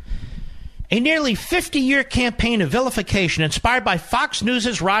 A nearly 50-year campaign of vilification inspired by Fox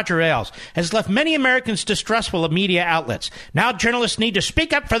News' Roger Ailes has left many Americans distrustful of media outlets. Now journalists need to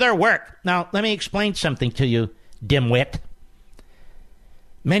speak up for their work. Now, let me explain something to you, dimwit.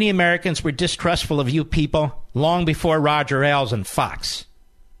 Many Americans were distrustful of you people long before Roger Ailes and Fox.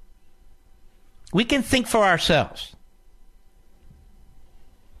 We can think for ourselves.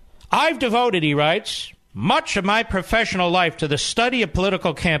 I've devoted, he writes, much of my professional life to the study of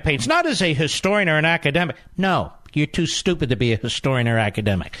political campaigns, not as a historian or an academic. No, you're too stupid to be a historian or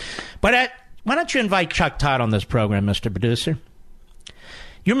academic. But why don't you invite Chuck Todd on this program, Mr. Producer?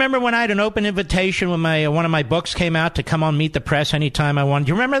 You remember when I had an open invitation when one of my books came out to come on Meet the Press anytime I wanted?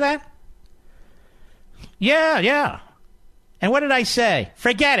 Do you remember that? Yeah. And what did I say?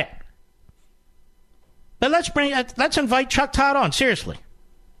 Forget it. But let's invite Chuck Todd on, seriously.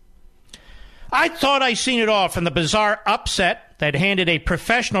 I thought I seen it all, from the bizarre upset that handed a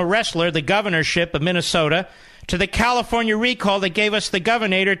professional wrestler the governorship of Minnesota to the California recall that gave us the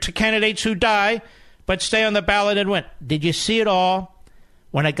governor to candidates who die but stay on the ballot and win. Did you see it all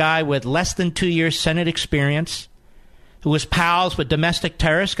when a guy with less than 2 years Senate experience, who was pals with domestic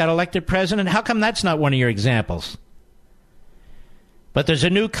terrorists, got elected president? How come that's not one of your examples? But there's a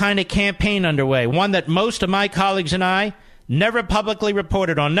new kind of campaign underway, one that most of my colleagues and I never publicly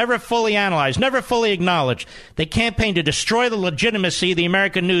reported on, never fully analyzed, never fully acknowledged. They campaign to destroy the legitimacy of the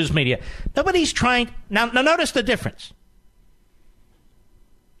American news media. Nobody's trying. Now notice the difference.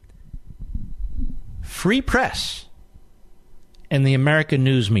 Free press and the American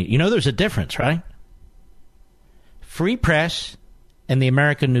news media. You know there's a difference, right? Free press and the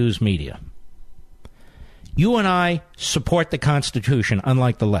American news media. You and I support the Constitution,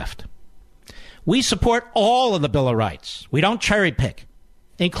 unlike the left. We support all of the Bill of Rights. We don't cherry pick,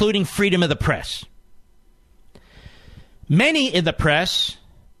 including freedom of the press. Many in the press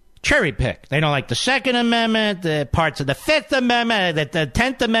cherry pick. They don't like the Second Amendment, the parts of the Fifth Amendment, that the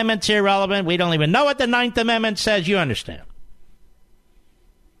 10th Amendment's irrelevant. We don't even know what the 9th Amendment says. You understand.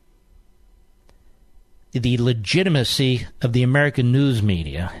 The legitimacy of the American news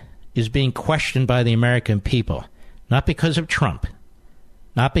media is being questioned by the American people, not because of Trump,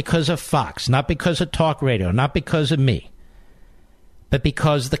 not because of Fox, not because of talk radio, not because of me, but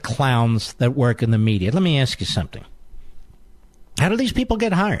because the clowns that work in the media. Let me ask you something. How do these people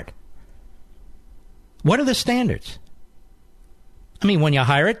get hired? What are the standards? I mean, when you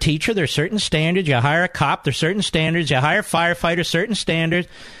hire a teacher, there's certain standards. You hire a cop, there's certain standards. You hire a firefighter, certain standards.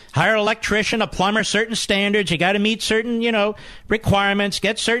 Hire an electrician, a plumber, certain standards. You got to meet certain, requirements,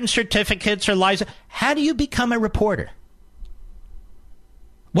 get certain certificates or license. How do you become a reporter?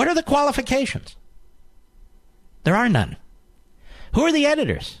 What are the qualifications? There are none. Who are the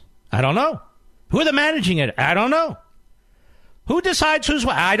editors? I don't know. Who are the managing editors? I don't know. Who decides who's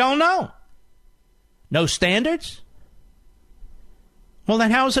what? I don't know. No standards? Well,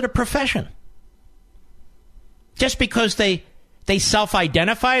 then how is it a profession? Just because they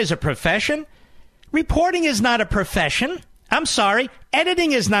self-identify as a profession? Reporting is not a profession. I'm sorry.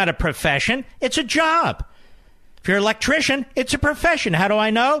 Editing is not a profession. It's a job. If you're an electrician, it's a profession. How do I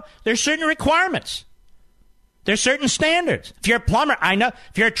know? There's certain requirements. There's certain standards. If you're a plumber, I know.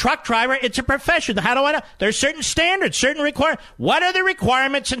 If you're a truck driver, it's a profession. How do I know? There's certain standards, certain requirements. What are the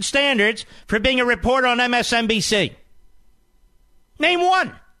requirements and standards for being a reporter on MSNBC? Name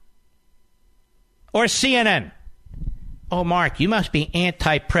one. Or CNN. Oh, Mark, you must be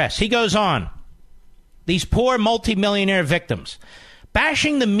anti-press. He goes on. These poor multimillionaire victims.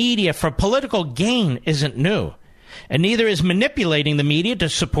 Bashing the media for political gain isn't new, and neither is manipulating the media to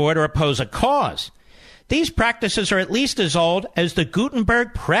support or oppose a cause. These practices are at least as old as the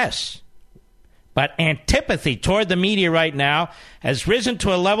Gutenberg press. But antipathy toward the media right now has risen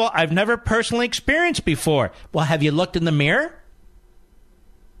to a level I've never personally experienced before. Well, have you looked in the mirror?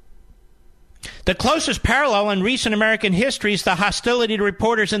 The closest parallel in recent American history is the hostility to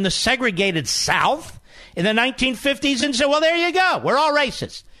reporters in the segregated South in the 1950s, and so, well, there you go. We're all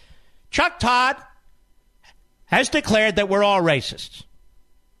racist. Chuck Todd has declared that we're all racists.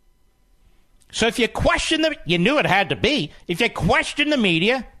 So if you question you knew it had to be. If you question the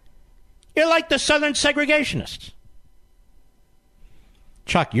media, you're like the Southern segregationists.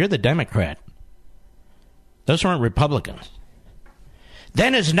 Chuck, you're the Democrat. Those aren't Republicans.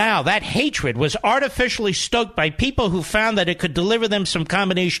 Then as now, that hatred was artificially stoked by people who found that it could deliver them some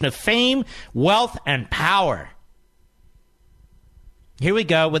combination of fame, wealth, and power. Here we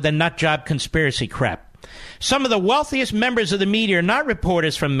go with the nutjob conspiracy crap. Some of the wealthiest members of the media are not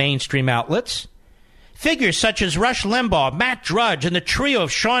reporters from mainstream outlets. Figures such as Rush Limbaugh, Matt Drudge, and the trio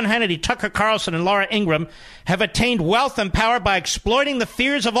of Sean Hannity, Tucker Carlson, and Laura Ingraham have attained wealth and power by exploiting the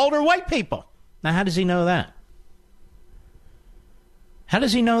fears of older white people. Now, how does he know that? How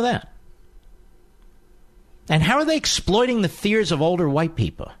does he know that? And how are they exploiting the fears of older white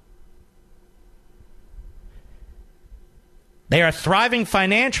people? They are thriving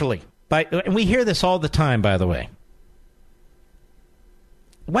financially. And we hear this all the time, by the way.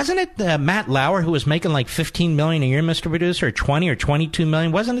 Wasn't it Matt Lauer who was making like $15 million a year, Mr. Producer, or 20 or 22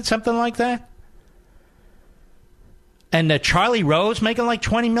 million? Wasn't it something like that? And Charlie Rose making like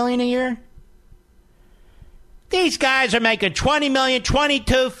 20 million a year? These guys are making 20 million,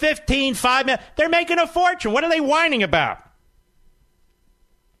 22, 15, 5 million. They're making a fortune. What are they whining about?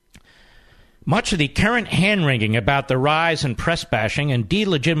 Much of the current hand-wringing about the rise in press bashing and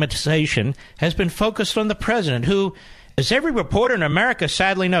delegitimization has been focused on the president, who, as every reporter in America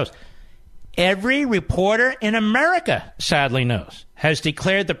sadly knows, Every reporter in America, sadly knows, has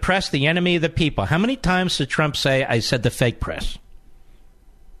declared the press the enemy of the people. How many times did Trump say, I said the fake press?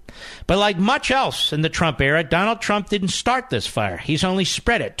 But like much else in the Trump era, Donald Trump didn't start this fire. He's only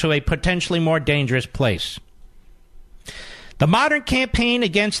spread it to a potentially more dangerous place. The modern campaign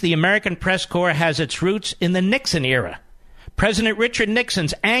against the American press corps has its roots in the Nixon era. President Richard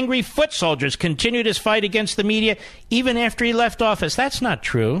Nixon's angry foot soldiers continued his fight against the media even after he left office. That's not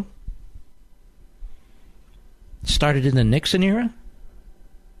true. It started in the Nixon era?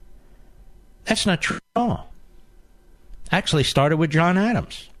 That's not true at all. Actually started with John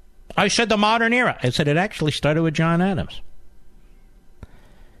Adams. I said the modern era. I said it actually started with John Adams.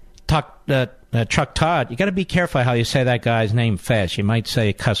 Chuck Todd, you got to be careful how you say that guy's name fast. You might say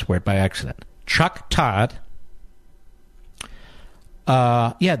a cuss word by accident. Chuck Todd.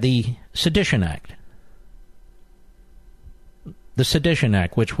 The Sedition Act. The Sedition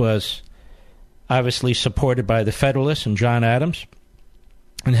Act, which was obviously supported by the Federalists and John Adams,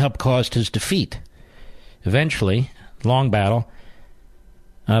 and helped cause his defeat, eventually, long battle,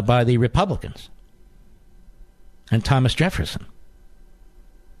 by the Republicans and Thomas Jefferson.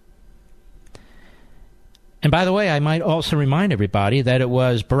 And by the way, I might also remind everybody that it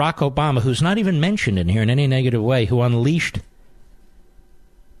was Barack Obama, who's not even mentioned in here in any negative way, who unleashed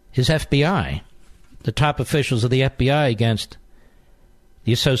his FBI, the top officials of the FBI, against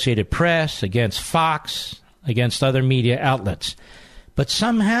the Associated Press, against Fox, against other media outlets. But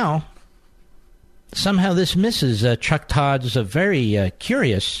somehow this misses Chuck Todd's very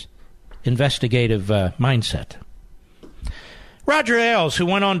curious investigative mindset. Roger Ailes, who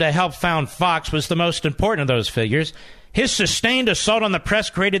went on to help found Fox, was the most important of those figures. His sustained assault on the press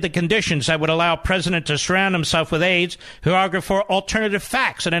created the conditions that would allow President to surround himself with aides who argue for alternative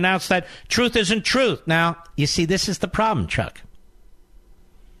facts and announce that truth isn't truth. Now, you see, this is the problem, Chuck.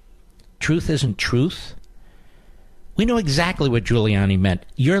 Truth isn't truth. We know exactly what Giuliani meant.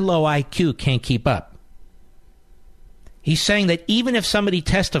 Your low IQ can't keep up. He's saying that even if somebody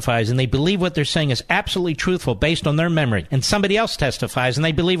testifies and they believe what they're saying is absolutely truthful based on their memory, and somebody else testifies and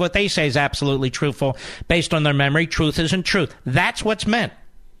they believe what they say is absolutely truthful based on their memory, truth isn't truth. That's what's meant.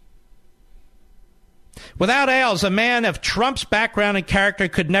 Without Ailes, a man of Trump's background and character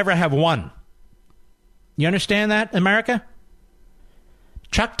could never have won. You understand that, America?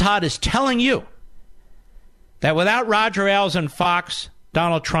 Chuck Todd is telling you that without Roger Ailes and Fox,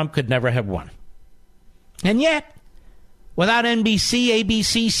 Donald Trump could never have won. And yet, without NBC,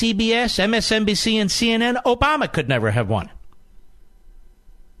 ABC, CBS, MSNBC, and CNN, Obama could never have won.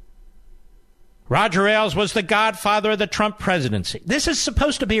 Roger Ailes was the godfather of the Trump presidency. This is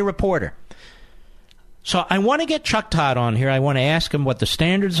supposed to be a reporter. So I want to get Chuck Todd on here. I want to ask him what the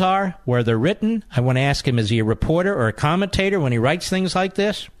standards are, where they're written. I want to ask him, is he a reporter or a commentator when he writes things like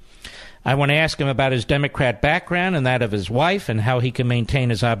this? I want to ask him about his Democrat background and that of his wife and how he can maintain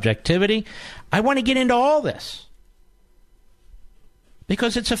his objectivity. I want to get into all this.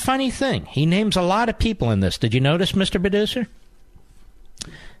 Because it's a funny thing. He names a lot of people in this. Did you notice, Mr. Producer?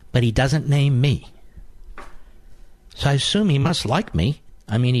 But he doesn't name me. So I assume he must like me.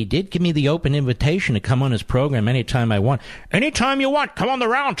 I mean, he did give me the open invitation to come on his program anytime I want. Anytime you want, come on the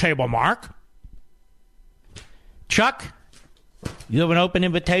round table, Mark. Chuck, you have an open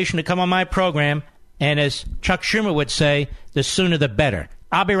invitation to come on my program. And as Chuck Schumer would say, the sooner the better.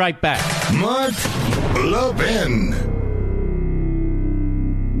 I'll be right back. Mark Levin.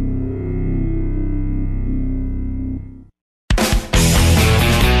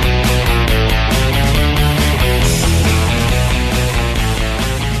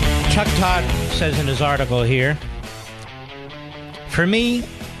 Chuck Todd says in his article here, for me,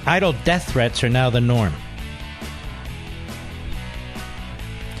 idle death threats are now the norm.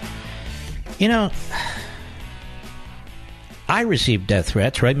 You know, I receive death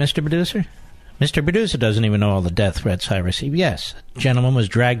threats, right, Mr. Producer? Mr. Producer doesn't even know all the death threats I receive. Yes, a gentleman was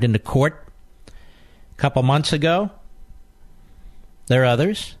dragged into court a couple months ago. There are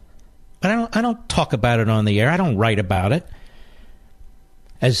others. But I don't talk about it on the air. I don't write about it.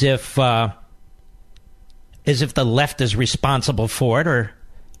 As if the left is responsible for it, or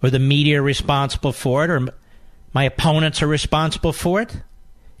the media are responsible for it, or my opponents are responsible for it.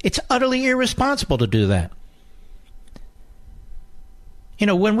 It's utterly irresponsible to do that. You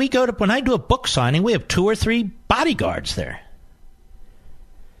know, when I do a book signing, we have 2 or 3 bodyguards there.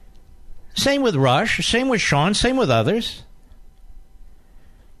 Same with Rush, same with Sean, same with others.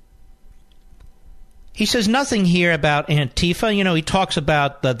 He says nothing here about Antifa. You know, he talks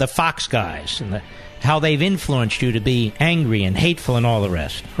about the Fox guys and how they've influenced you to be angry and hateful and all the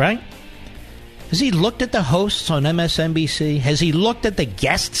rest, right? Has he looked at the hosts on MSNBC? Has he looked at the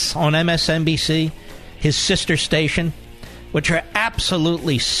guests on MSNBC, his sister station, which are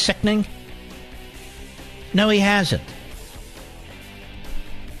absolutely sickening? No, he hasn't.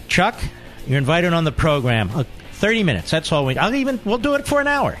 Chuck, you're invited on the program. 30 minutes, that's all we'll do it for an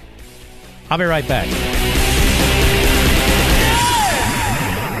hour. I'll be right back.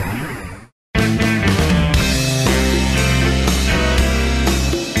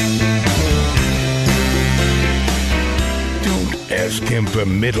 Ask him for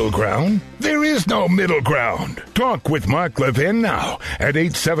middle ground. There is no middle ground. Talk with Mark Levin now at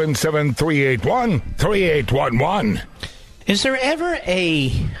 877-381-3811. Is there ever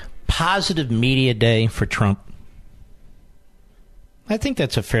a positive media day for Trump? I think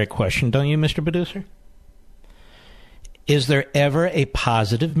that's a fair question, don't you, Mr. Producer? Is there ever a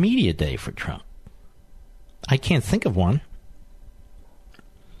positive media day for Trump? I can't think of one.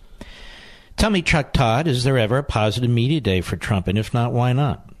 Tell me, Chuck Todd, is there ever a positive media day for Trump? And if not, why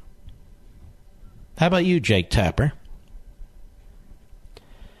not? How about you, Jake Tapper?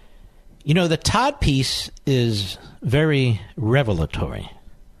 You know, the Todd piece is very revelatory.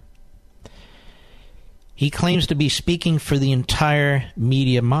 He claims to be speaking for the entire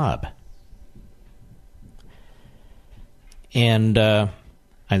media mob. And I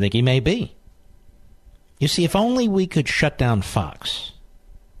think he may be. You see, if only we could shut down Fox.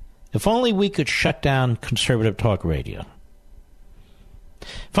 If only we could shut down conservative talk radio.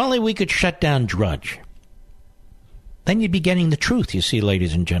 If only we could shut down Drudge. Then you'd be getting the truth, you see,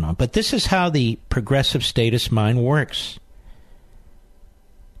 ladies and gentlemen. But this is how the progressive statist mind works.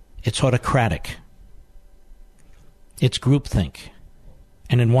 It's autocratic. It's groupthink.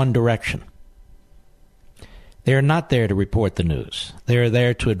 And in one direction. They are not there to report the news. They are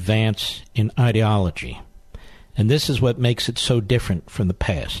there to advance in ideology. And this is what makes it so different from the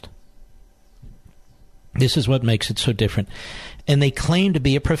past. This is what makes it so different. And they claim to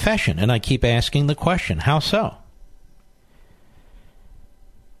be a profession. And I keep asking the question, how so?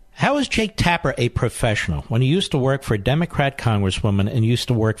 How is Jake Tapper a professional when he used to work for a Democrat congresswoman and used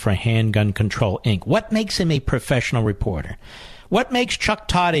to work for Handgun Control, Inc.? What makes him a professional reporter? What makes Chuck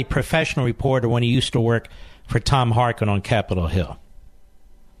Todd a professional reporter when he used to work for Tom Harkin on Capitol Hill?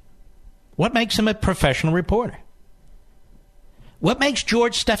 What makes him a professional reporter? What makes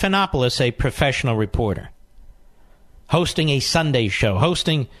George Stephanopoulos a professional reporter? Hosting a Sunday show,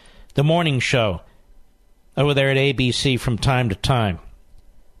 hosting the morning show over there at ABC from time to time.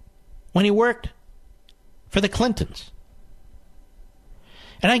 When he worked for the Clintons.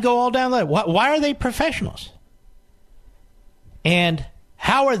 And I go all down the line. Why are they professionals? And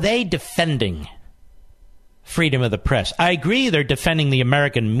how are they defending freedom of the press? I agree they're defending the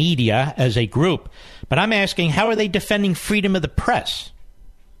American media as a group, but I'm asking, how are they defending freedom of the press?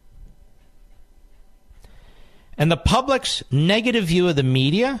 And the public's negative view of the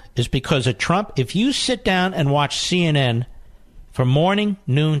media is because of Trump. If you sit down and watch CNN from morning,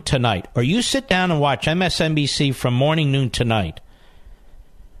 noon to night, or you sit down and watch MSNBC from morning, noon to night,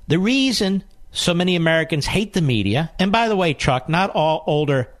 the reason so many Americans hate the media, and by the way, Chuck, not all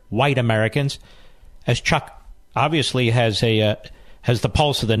older white Americans, as Chuck obviously has the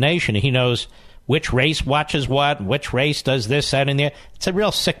pulse of the nation. He knows which race watches what, which race does this, that, and the other. It's a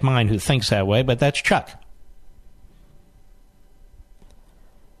real sick mind who thinks that way, but that's Chuck.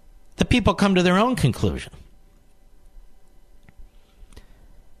 The people come to their own conclusion.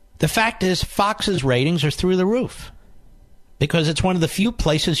 The fact is, Fox's ratings are through the roof because it's one of the few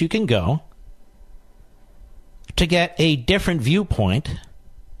places you can go to get a different viewpoint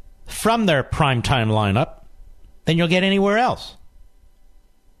from their primetime lineup than you'll get anywhere else.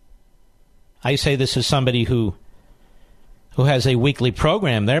 I say this as somebody who has a weekly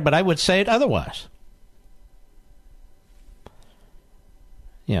program there, but I would say it otherwise.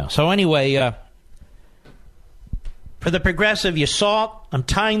 Yeah. So anyway, for the progressive, you saw, I'm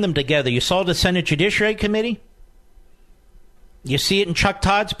tying them together. You saw the Senate Judiciary Committee. You see it in Chuck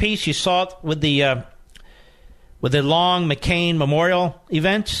Todd's piece. You saw it with the long McCain memorial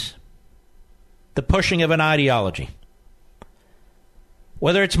events. The pushing of an ideology.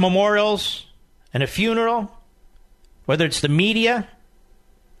 Whether it's memorials and a funeral, whether it's the media,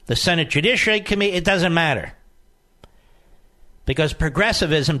 the Senate Judiciary Committee, it doesn't matter. Because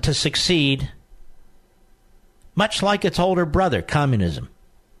progressivism, to succeed, much like its older brother, communism,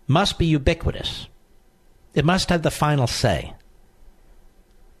 must be ubiquitous. It must have the final say.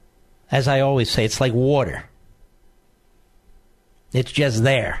 As I always say, it's like water. It's just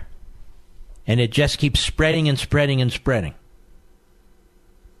there. And it just keeps spreading and spreading and spreading.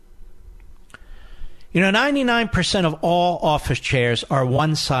 You know, 99% of all office chairs are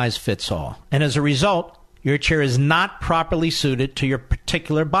one size fits all. And as a result, your chair is not properly suited to your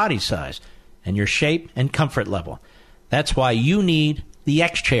particular body size and your shape and comfort level. That's why you need the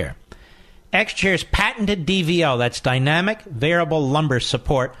X-Chair. X-Chair's patented DVL, that's dynamic variable lumbar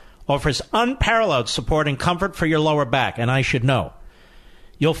support, offers unparalleled support and comfort for your lower back, and I should know.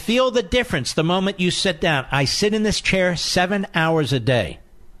 You'll feel the difference the moment you sit down. I sit in this chair 7 hours a day,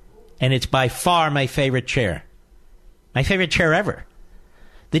 and it's by far my favorite chair. My favorite chair ever.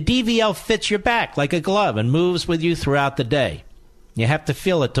 The DVL fits your back like a glove and moves with you throughout the day. You have to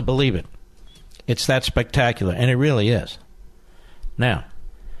feel it to believe it. It's that spectacular, and it really is. Now,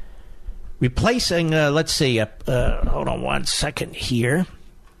 replacing, let's see, hold on one second here.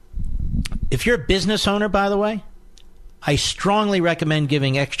 If you're a business owner, by the way, I strongly recommend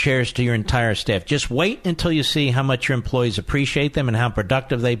giving X-Chairs to your entire staff. Just wait until you see how much your employees appreciate them and how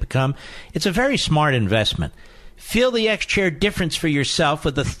productive they become. It's a very smart investment. Feel the X-Chair difference for yourself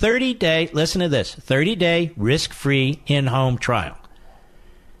with a 30-day, listen to this, 30-day risk-free in-home trial.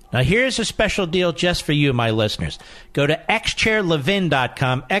 Now, here's a special deal just for you, my listeners. Go to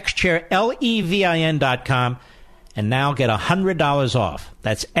xchairlevin.com, xchairlevin.com, and now get $100 off.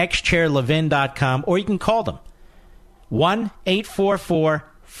 That's xchairlevin.com, or you can call them.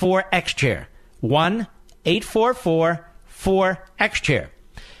 1-844-4XChair. 1-844-4XChair.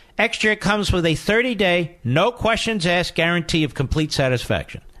 X-Chair comes with a 30-day, no questions asked guarantee of complete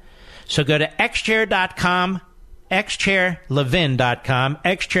satisfaction. So go to xchair.com, xchairlevin.com,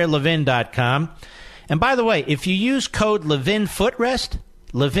 xchairlevin.com. And by the way, if you use code LevinFootrest,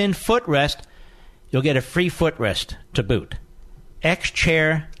 you'll get a free footrest to boot.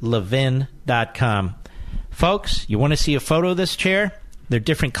 xchairlevin.com. Folks, you want to see a photo of this chair? They're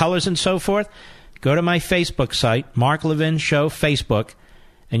different colors and so forth. Go to my Facebook site, Mark Levin Show Facebook,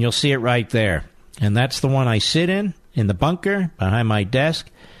 and you'll see it right there. And that's the one I sit in the bunker, behind my desk,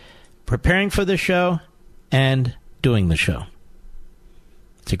 preparing for the show and doing the show.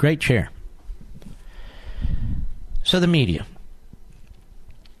 It's a great chair. So the media.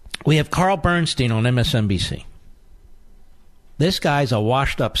 We have Carl Bernstein on MSNBC. This guy's a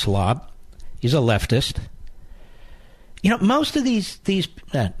washed-up slob. He's a leftist. You know, most of these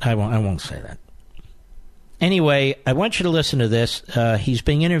I won't say that. Anyway, I want you to listen to this. He's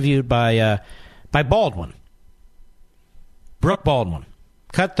being interviewed by Baldwin. Brooke Baldwin.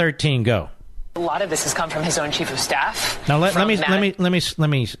 Cut 13, go. A lot of this has come from his own chief of staff. Now let me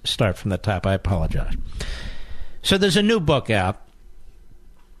start from the top. I apologize. So there's a new book out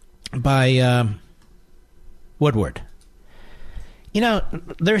by Woodward. You know,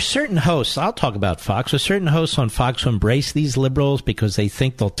 there are certain hosts, I'll talk about Fox, there's certain hosts on Fox who embrace these liberals because they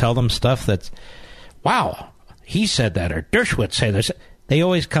think they'll tell them stuff that's, wow, he said that, or Dershowitz said this. They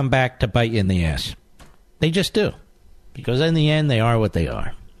always come back to bite you in the ass. They just do. Because in the end, they are what they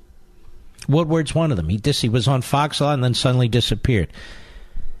are. Woodward's one of them. He was on Fox a lot and then suddenly disappeared.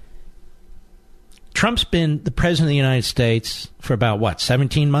 Trump's been the president of the United States for about,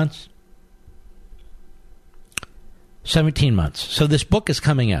 17 months? 17 months. So this book is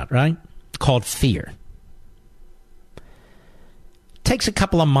coming out, right? Called Fear. Takes a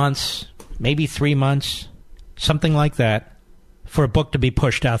couple of months, maybe 3 months, something like that, for a book to be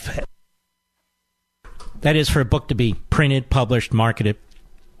pushed out. That is, for a book to be printed, published, marketed.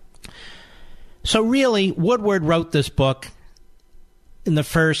 So really, Woodward wrote this book in the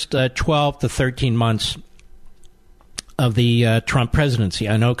first 12 to 13 months of the Trump presidency.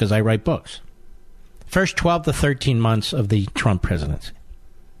 I know because I write books. First 12 to 13 months of the Trump presidency.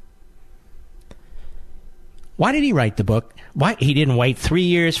 Why did he write the book? Why? He didn't wait 3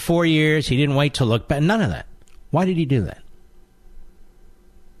 years, 4 years. He didn't wait to look back. None of that. Why did he do that?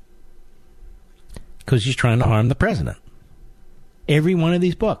 Because he's trying to harm the president. Every one of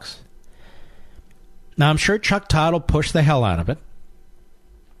these books. Now, I'm sure Chuck Todd will push the hell out of it,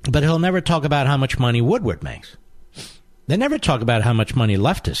 but he'll never talk about how much money Woodward makes. They never talk about how much money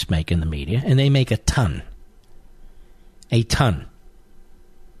leftists make in the media, and they make a ton. A ton.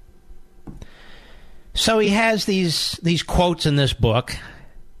 So he has these quotes in this book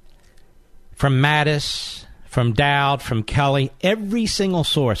from Mattis, from Dowd, from Kelly. Every single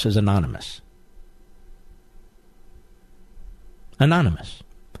source is anonymous. Anonymous.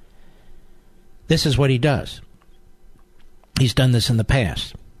 This is what he does. He's done this in the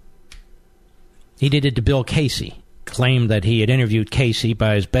past. He did it to Bill Casey. Claimed that he had interviewed Casey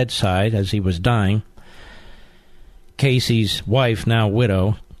by his bedside as he was dying. Casey's wife, now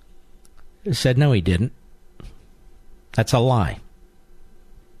widow, said no, he didn't. That's a lie.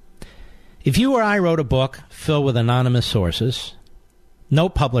 If you or I wrote a book filled with anonymous sources, no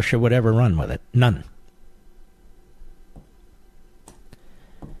publisher would ever run with it. None.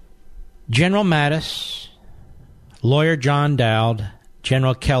 General Mattis, lawyer John Dowd,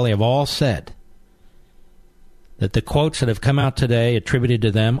 General Kelly have all said that the quotes that have come out today attributed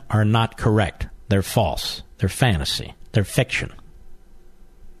to them are not correct. They're false. They're fantasy. They're fiction.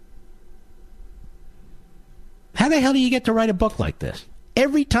 How the hell do you get to write a book like this?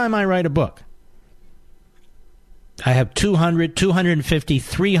 Every time I write a book, I have 200, 250,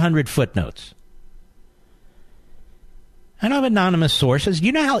 300 footnotes. I don't have anonymous sources.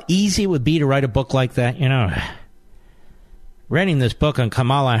 You know how easy it would be to write a book like that? You know, writing this book on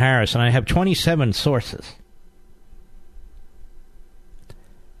Kamala Harris, and I have 27 sources.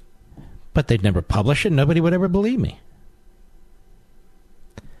 But they'd never publish it. Nobody would ever believe me.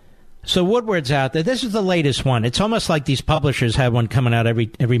 So Woodward's out there. This is the latest one. It's almost like these publishers have one coming out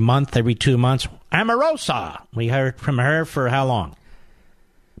every month, every 2 months. Omarosa. We heard from her for how long?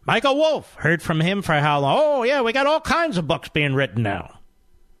 Michael Wolff. Heard from him for how long? Oh, yeah, we got all kinds of books being written now.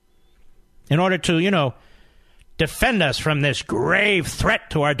 In order to, defend us from this grave threat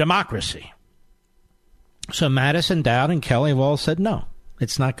to our democracy. So Mattis and Dowd and Kelly have all said, no,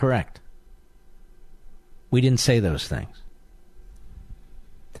 it's not correct. We didn't say those things.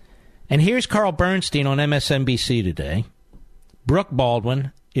 And here's Carl Bernstein on MSNBC today. Brooke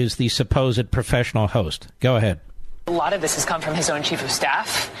Baldwin is the supposed professional host. Go ahead. A lot of this has come from his own chief of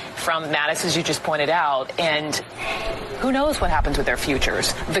staff, from Mattis, as you just pointed out, and who knows what happens with their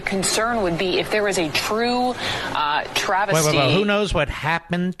futures. The concern would be if there is a true travesty. Wait. Who knows what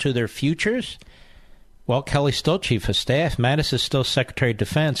happened to their futures? Well, Kelly's still chief of staff. Mattis is still Secretary of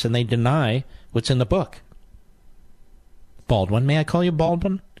Defense, and they deny what's in the book. Baldwin. May I call you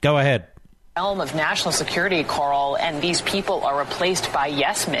Baldwin? Go ahead. Realm of national security, Carl, and these people are replaced by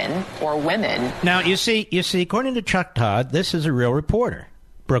yes men or women. Now, you see, according to Chuck Todd, this is a real reporter,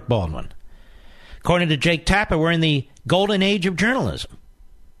 Brooke Baldwin. According to Jake Tapper, we're in the golden age of journalism.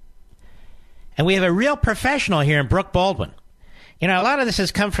 And we have a real professional here in Brooke Baldwin. A lot of this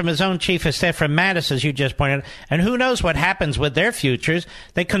has come from his own chief of staff, from Mattis, as you just pointed out, and who knows what happens with their futures.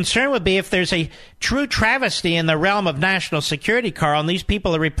 The concern would be if there's a true travesty in the realm of national security, Carl, and these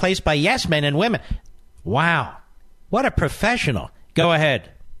people are replaced by yes men and women. Wow. What a professional. Go ahead.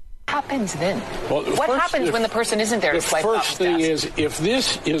 What happens then? Well, what happens when the person isn't there to swipe off? The first thing is, if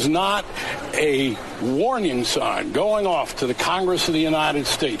this is not a warning sign going off to the Congress of the United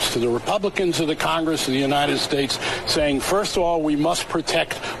States, to the Republicans of the Congress of the United States, saying, first of all, we must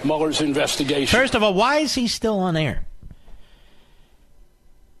protect Mueller's investigation. First of all, why is he still on air?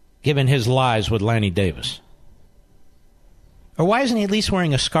 Given his lies with Lanny Davis. Or why isn't he at least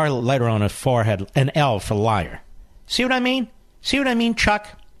wearing a scarlet letter on his forehead, an L for liar? See what I mean? See what I mean, Chuck?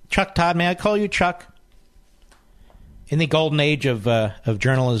 Chuck Todd, may I call you Chuck? In the golden age of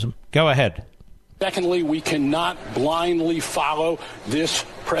journalism. Go ahead. Secondly, we cannot blindly follow this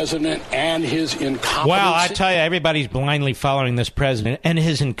president and his incompetency. Well, I tell you, everybody's blindly following this president and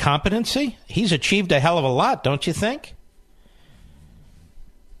his incompetency. He's achieved a hell of a lot, don't you think?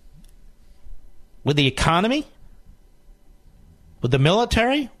 With the economy, with the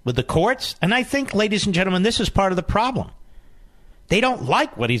military, with the courts. And I think, ladies and gentlemen, this is part of the problem. They don't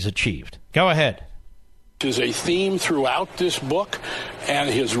like what he's achieved. Go ahead. Is a theme throughout this book, and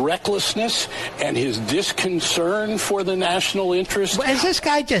his recklessness and his disconcern for the national interest. Well, is this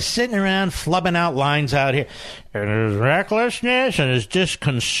guy just sitting around flubbing out lines out here? And his recklessness and his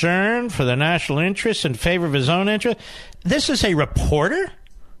disconcern for the national interest in favor of his own interest? This is a reporter?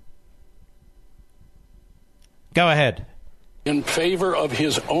 Go ahead. In favor of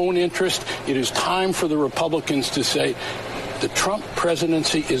his own interest, it is time for the Republicans to say, the Trump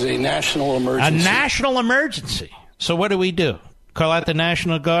presidency is a national emergency. A national emergency. So what do? Call out the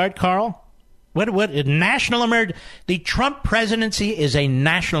National Guard, Carl? What national emergency? The Trump presidency is a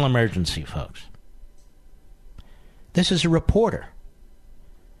national emergency, folks. This is a reporter.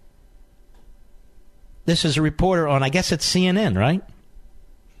 This is a reporter on, I guess it's CNN, right?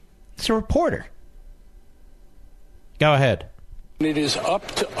 It's a reporter. Go ahead. It is up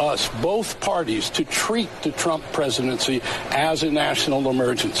to us, both parties, to treat the Trump presidency as a national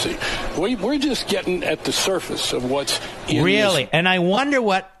emergency. We're just getting at the surface of what's in Really? And I wonder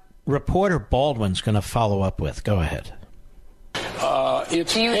what reporter Baldwin's going to follow up with. Go ahead. Do you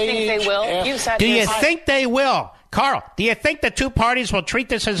think they will? Do you think they will? Carl, do you think the two parties will treat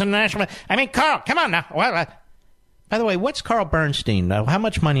this as a national... I mean, Carl, come on now. By the way, what's Carl Bernstein? How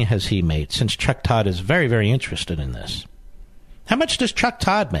much money has he made, since Chuck Todd is very, very interested in this? How much does Chuck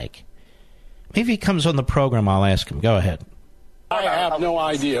Todd make? Maybe he comes on the program, I'll ask him. Go ahead. I have no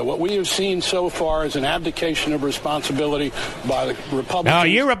idea. What we have seen so far is an abdication of responsibility by the Republicans. No,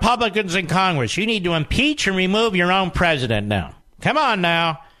 you Republicans in Congress, you need to impeach and remove your own president now. Come on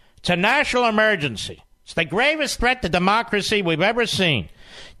now. It's a national emergency. It's the gravest threat to democracy we've ever seen.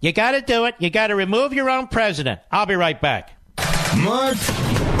 You got to do it. You got to remove your own president. I'll be right back. Mark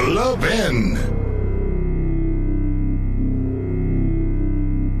Levin.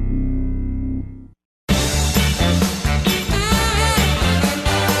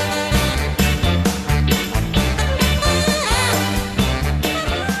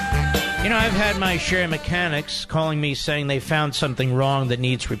 I've had my share of mechanics calling me saying they found something wrong that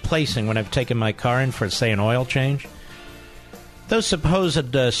needs replacing when I've taken my car in for, say, an oil change. Those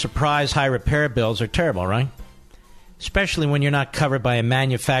supposed surprise high repair bills are terrible, right? Especially when you're not covered by a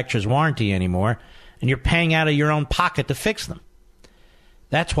manufacturer's warranty anymore and you're paying out of your own pocket to fix them.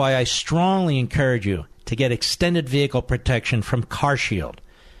 That's why I strongly encourage you to get extended vehicle protection from CarShield.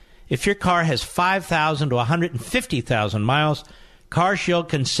 If your car has 5,000 to 150,000 miles, CarShield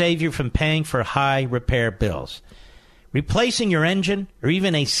can save you from paying for high repair bills. Replacing your engine or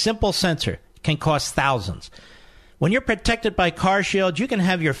even a simple sensor can cost thousands. When you're protected by CarShield, you can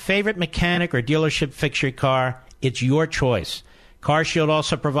have your favorite mechanic or dealership fix your car. It's your choice. CarShield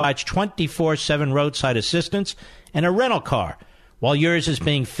also provides 24/7 roadside assistance and a rental car while yours is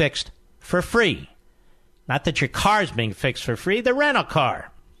being fixed for free. Not that your car is being fixed for free, the rental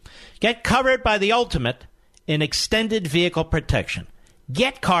car. Get covered by the ultimate in extended vehicle protection.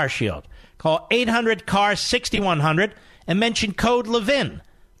 Get CarShield. Call 800-CAR-6100 and mention code Levin,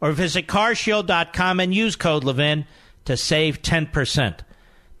 or visit carshield.com and use code Levin to save 10%.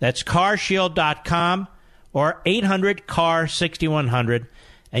 That's carshield.com or 800-CAR-6100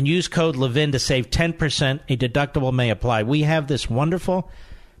 and use code Levin to save 10%. A deductible may apply. We have this wonderful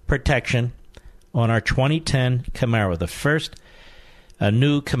protection on our 2010 Camaro, the first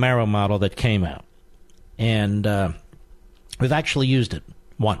new Camaro model that came out. And we've actually used it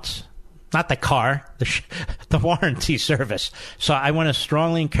once. Not the car, the warranty service. So I want to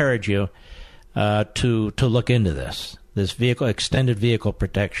strongly encourage you to look into this. This vehicle, extended vehicle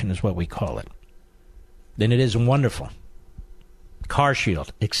protection is what we call it. And it is wonderful. CarShield,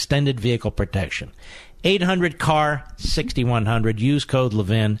 extended vehicle protection. 800-CAR-6100. Use code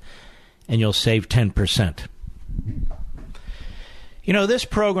Levin, and you'll save 10%. You know, this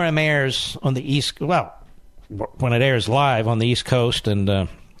program airs on the East... Well, when it airs live on the East Coast and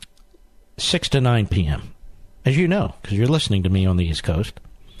 6 to 9 p.m., as you know, because you're listening to me on the East Coast,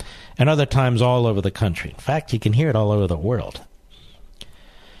 and other times all over the country. In fact, you can hear it all over the world.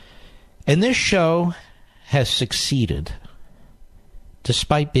 And this show has succeeded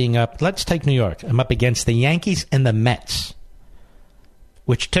despite being up... Let's take New York. I'm up against the Yankees and the Mets,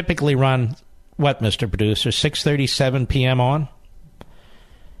 which typically run, what, Mr. Producer, 6:37 p.m. on?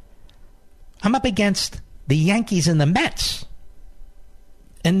 I'm up against the Yankees and the Mets.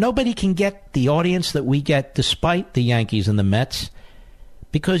 And nobody can get the audience that we get despite the Yankees and the Mets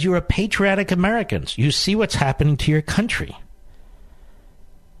because you're a patriotic Americans. You see what's happening to your country.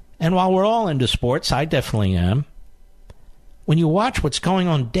 And while we're all into sports, I definitely am, when you watch what's going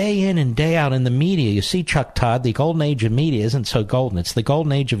on day in and day out in the media, you see, Chuck Todd, the golden age of media isn't so golden. It's the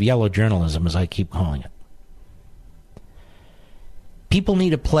golden age of yellow journalism, as I keep calling it. People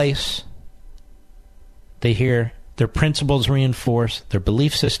need a place. They hear their principles reinforced, their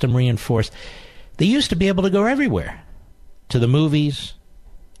belief system reinforced. They used to be able to go everywhere. To the movies.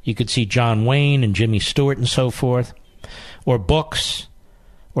 You could see John Wayne and Jimmy Stewart and so forth. Or books.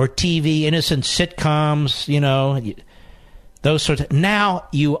 Or TV, innocent sitcoms, you know. Those sorts of... Now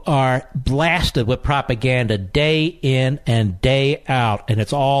you are blasted with propaganda day in and day out. And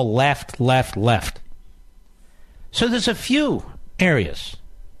it's all left, left, left. So there's a few areas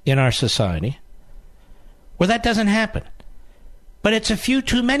in our society where that doesn't happen. But it's a few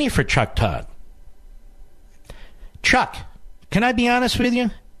too many for Chuck Todd. Chuck, can I be honest with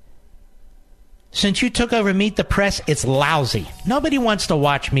you? Since you took over Meet the Press, it's lousy. Nobody wants to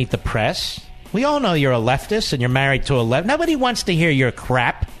watch Meet the Press. We all know you're a leftist and you're married to a left. Nobody wants to hear your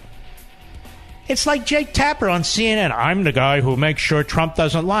crap. It's like Jake Tapper on CNN. I'm the guy who makes sure Trump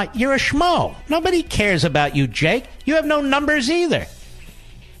doesn't lie. You're a schmo. Nobody cares about you, Jake. You have no numbers either.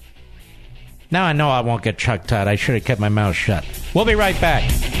 Now I know I won't get Chuck Todd. I should have kept my mouth shut. We'll be right back.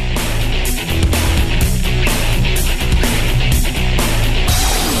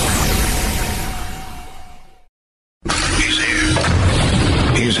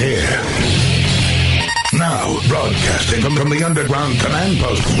 He's here. Now, broadcasting from the underground command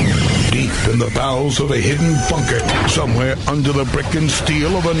post, deep in the bowels of a hidden bunker, somewhere under the brick and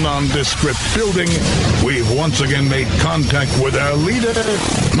steel of a nondescript building, we've once again made contact with our leader,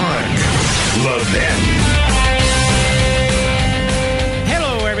 Mark Levin.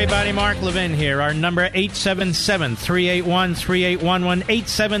 everybody. Mark Levin here. Our number 877-381-3811.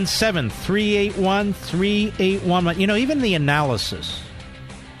 877-381-3811. You know, even the analysis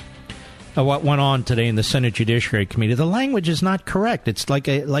of what went on today in the Senate Judiciary Committee, the language is not correct. It's like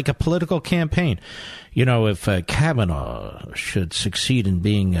a political campaign. You know, if Kavanaugh should succeed in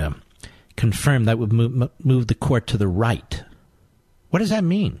being confirmed, that would move the court to the right. What does that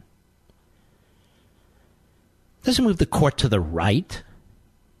mean? It doesn't move the court to the right.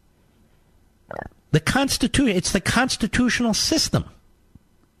 It's the constitutional system.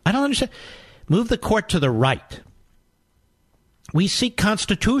 I don't understand. Move the court to the right. We seek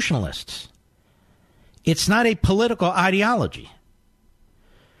constitutionalists. It's not a political ideology.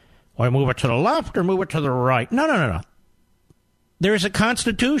 Or move it to the left or move it to the right. No. There is a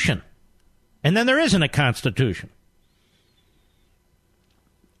constitution. And then there isn't a constitution.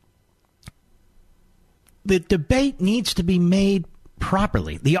 The debate needs to be made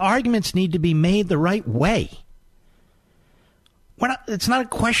properly. The arguments need to be made the right way. It's not a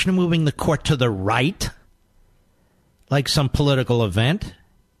question of moving the court to the right, like some political event.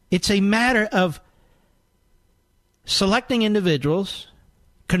 It's a matter of selecting individuals,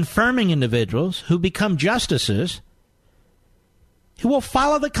 confirming individuals who become justices who will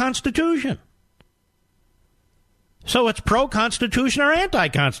follow the Constitution. So it's pro-Constitution or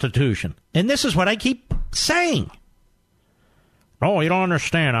anti-Constitution. And this is what I keep saying. Oh, you don't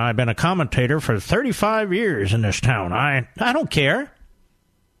understand. I've been a commentator for 35 years in this town. I don't care.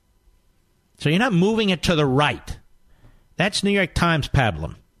 So you're not moving it to the right. That's New York Times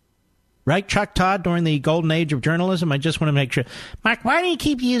pablum. Right, Chuck Todd, during the golden age of journalism? I just want to make sure. Mark, why do you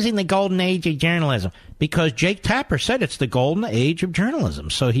keep using the golden age of journalism? Because Jake Tapper said it's the golden age of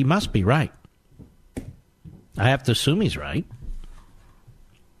journalism, so he must be right. I have to assume he's right.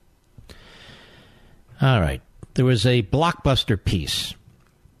 All right. There was a blockbuster piece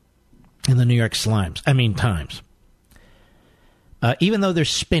in the New York Times. Even though they're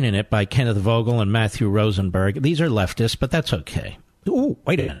spinning it by Kenneth Vogel and Matthew Rosenberg, these are leftists, but that's okay. Ooh,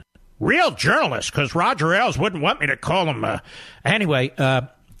 wait a minute. Real journalists, because Roger Ailes wouldn't want me to call them. Anyway, and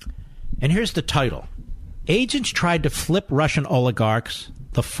here's the title. Agents tried to flip Russian oligarchs.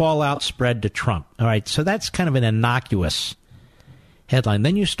 The fallout spread to Trump. All right, so that's kind of an innocuous headline.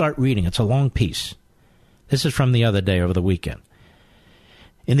 Then you start reading. It's a long piece. This is from the other day, over the weekend.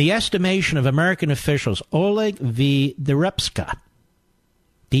 In the estimation of American officials, Oleg V. Deripska,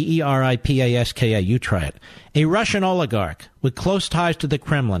 D-E-R-I-P-A-S-K-A, you try it, a Russian oligarch with close ties to the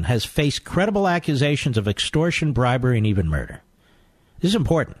Kremlin, has faced credible accusations of extortion, bribery, and even murder. This is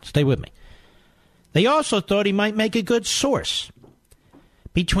important. Stay with me. They also thought he might make a good source.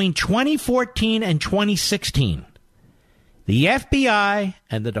 Between 2014 and 2016, the FBI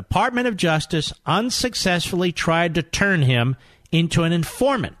and the Department of Justice unsuccessfully tried to turn him into an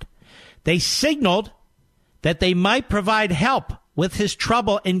informant. They signaled that they might provide help with his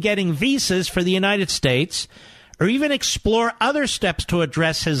trouble in getting visas for the United States, or even explore other steps to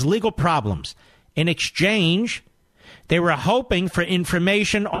address his legal problems. In exchange, they were hoping for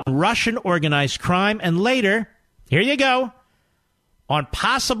information on Russian organized crime and later, here you go, on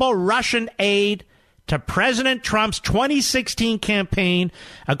possible Russian aid to President Trump's 2016 campaign,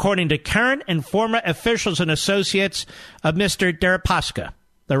 according to current and former officials and associates of Mr. Deripaska,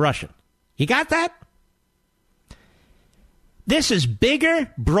 the Russian. You got that? This is bigger,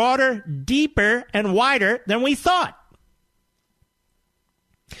 broader, deeper, and wider than we thought.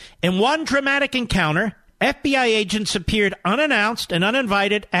 In one dramatic encounter, FBI agents appeared unannounced and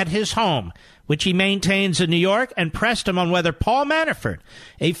uninvited at his home, which he maintains in New York, and pressed him on whether Paul Manafort,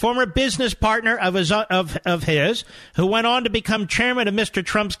 a former business partner of his, who went on to become chairman of Mr.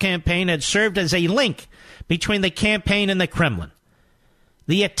 Trump's campaign, had served as a link between the campaign and the Kremlin.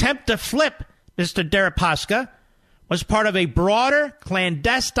 The attempt to flip Mr. Deripaska was part of a broader,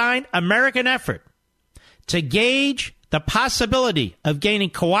 clandestine American effort to gauge the possibility of gaining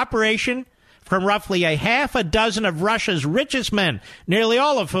cooperation from roughly a half a dozen of Russia's richest men, nearly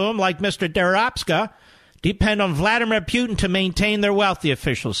all of whom, like Mr. Deripaska, depend on Vladimir Putin to maintain their wealth, the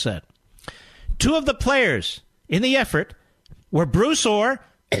officials said. Two of the players in the effort were Bruce Orr,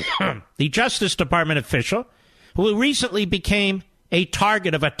 the Justice Department official, who recently became a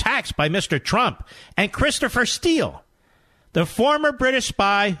target of attacks by Mr. Trump, and Christopher Steele, the former British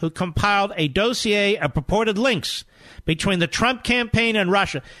spy who compiled a dossier of purported links between the Trump campaign and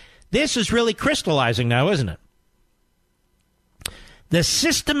Russia. This is really crystallizing now, isn't it? The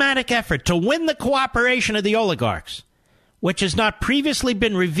systematic effort to win the cooperation of the oligarchs, which has not previously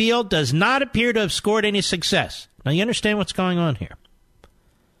been revealed, does not appear to have scored any success. Now, you understand what's going on here.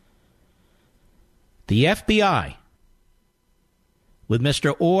 with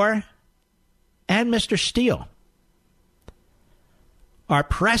Mr. Orr and Mr. Steele are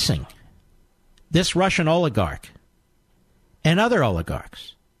pressing this Russian oligarch and other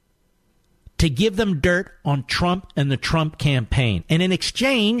oligarchs to give them dirt on Trump and the Trump campaign. And in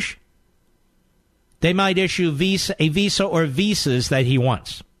exchange, they might issue a visa or visas that he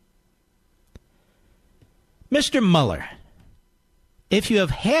wants. Mr. Mueller, if you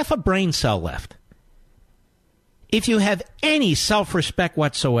have half a brain cell left, if you have any self-respect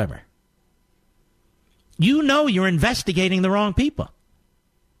whatsoever, you know you're investigating the wrong people.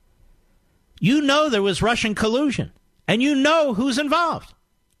 You know there was Russian collusion, and you know who's involved.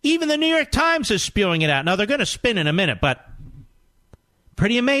 Even the New York Times is spewing it out. Now, they're going to spin in a minute, but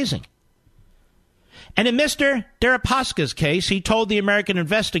pretty amazing. And in Mr. Deripaska's case, he told the American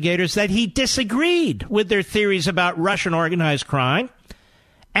investigators that he disagreed with their theories about Russian organized crime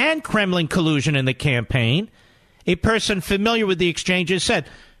and Kremlin collusion in the campaign. A person familiar with the exchanges said,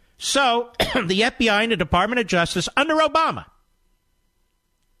 so the FBI and the Department of Justice under Obama,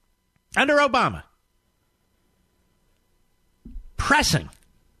 pressing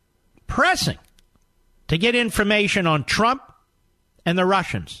to get information on Trump and the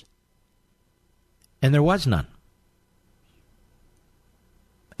Russians. And there was none.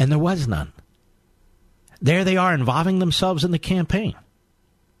 There they are, involving themselves in the campaign.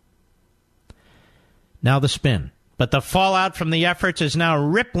 Now the spin. But the fallout from the efforts is now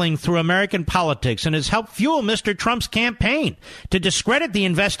rippling through American politics and has helped fuel Mr. Trump's campaign to discredit the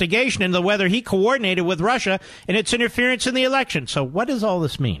investigation into whether he coordinated with Russia in its interference in the election. So what does all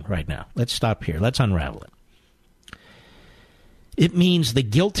this mean right now? Let's stop here. Let's unravel it. It means the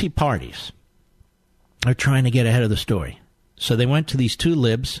guilty parties are trying to get ahead of the story. So they went to these two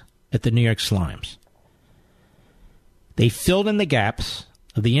libs at the New York Slimes. They filled in the gaps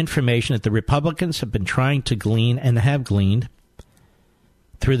of the information that the Republicans have been trying to glean and have gleaned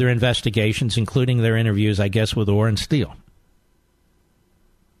through their investigations, including their interviews, I guess, with Orr and Steele.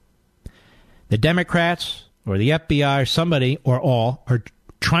 The Democrats or the FBI or somebody or all are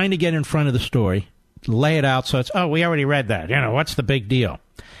trying to get in front of the story, lay it out so it's, oh, we already read that. You know, what's the big deal?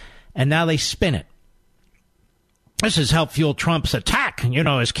 And now they spin it. This has helped fuel Trump's attack, you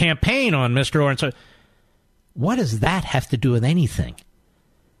know, his campaign on Mr. Orr. And so, what does that have to do with anything?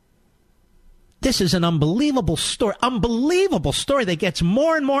 This is an unbelievable story that gets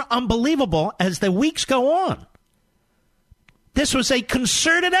more and more unbelievable as the weeks go on. This was a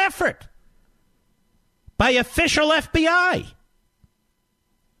concerted effort by official FBI.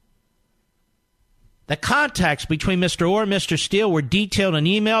 The contacts between Mr. Orr and Mr. Steele were detailed in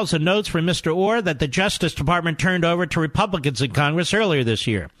emails and notes from Mr. Orr that the Justice Department turned over to Republicans in Congress earlier this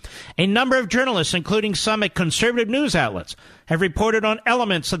year. A number of journalists, including some at conservative news outlets, have reported on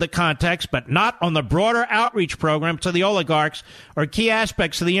elements of the contacts, but not on the broader outreach program to the oligarchs or key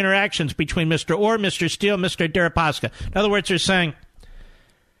aspects of the interactions between Mr. Orr, Mr. Steele, and Mr. Deripaska. In other words, they're saying,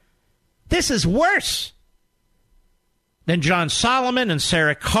 this is worse than John Solomon and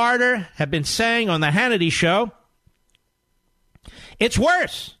Sarah Carter have been saying on the Hannity show. It's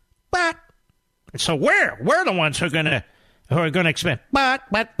worse. But so we're the ones who are going to expand.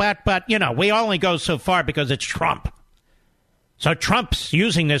 But you know, we only go so far because it's Trump. So Trump's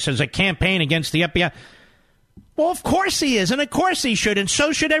using this as a campaign against the FBI. Well, of course he is, and of course he should, and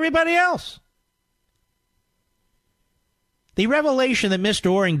so should everybody else. The revelation that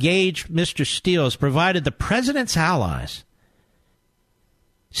Mr. Orr engaged Mr. Steele has provided the president's allies.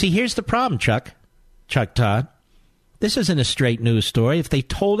 See, here's the problem, Chuck Todd. This isn't a straight news story. If they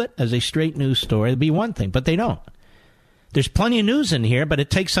told it as a straight news story, it'd be one thing, but they don't. There's plenty of news in here, but it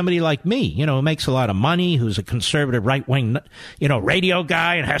takes somebody like me, you know, who makes a lot of money, who's a conservative right-wing, you know, radio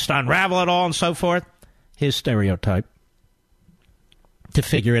guy and has to unravel it all and so forth, his stereotype, to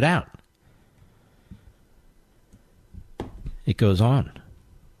figure it out. It goes on.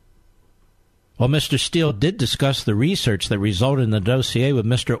 Well, Mr. Steele did discuss the research that resulted in the dossier with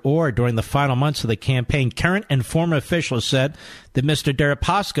Mr. Orr during the final months of the campaign. Current and former officials said that Mr.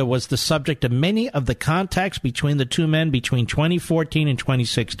 Deripaska was the subject of many of the contacts between the two men between 2014 and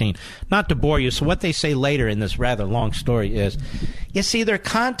 2016. Not to bore you, so what they say later in this rather long story is, you see, their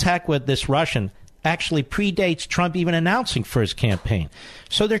contact with this Russian actually predates Trump even announcing for his campaign.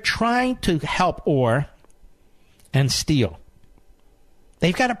 So they're trying to help Orr and Steele.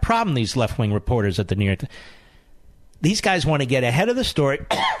 They've got a problem, these left-wing reporters at the New York Times. These guys want to get ahead of the story.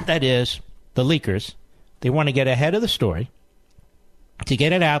 That is, the leakers. They want to get ahead of the story to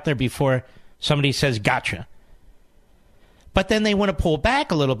get it out there before somebody says, gotcha. But then they want to pull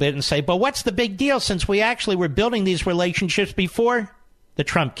back a little bit and say, but what's the big deal since we actually were building these relationships before the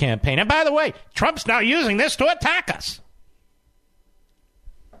Trump campaign? And by the way, Trump's now using this to attack us.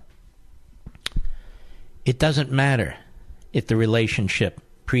 It doesn't matter if the relationship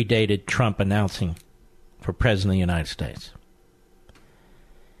predated Trump announcing for President of the United States.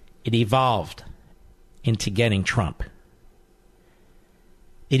 It evolved into getting Trump.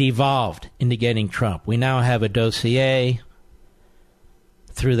 It evolved into getting Trump. We now have a dossier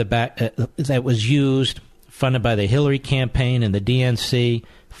through the back that was used, funded by the Hillary campaign and the DNC,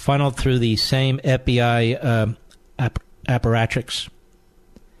 funneled through the same FBI apparatchiks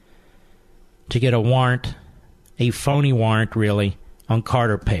to get a warrant, a phony warrant, really, on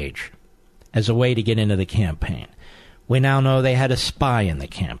Carter Page as a way to get into the campaign. We now know they had a spy in the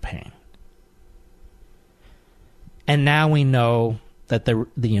campaign. And now we know that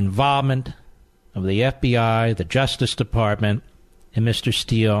the involvement of the FBI, the Justice Department, and Mr.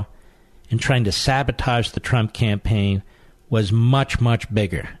 Steele in trying to sabotage the Trump campaign was much, much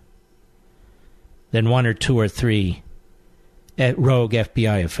bigger than one or two or three rogue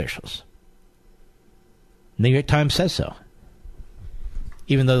FBI officials. The New York Times says so.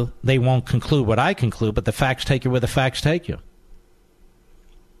 Even though they won't conclude what I conclude, but the facts take you where the facts take you.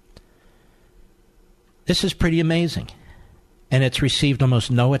 This is pretty amazing. And it's received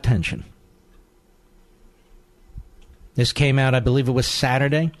almost no attention. This came out, I believe it was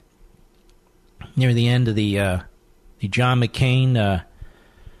Saturday, near the end of the John McCain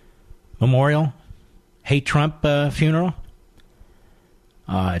memorial, hate Trump funeral.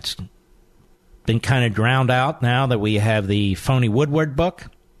 It's been kind of drowned out now that we have the phony Woodward book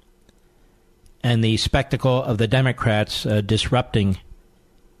and the spectacle of the Democrats disrupting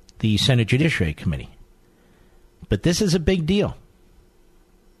the Senate Judiciary Committee. But this is a big deal.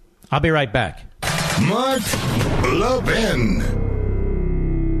 I'll be right back. Mark Levin.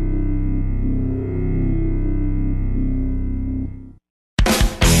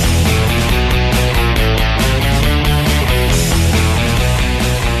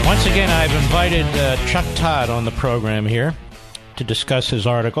 Once again, I've invited Chuck Todd on the program here to discuss his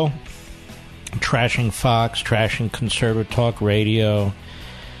article, Trashing Fox, Trashing Conservative Talk Radio,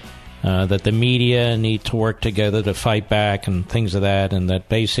 that the media need to work together to fight back and things of that, and that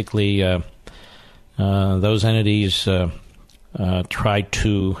basically those entities try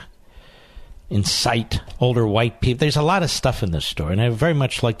to incite older white people. There's a lot of stuff in this story, and I very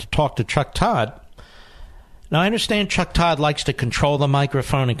much like to talk to Chuck Todd. Now, I understand Chuck Todd likes to control the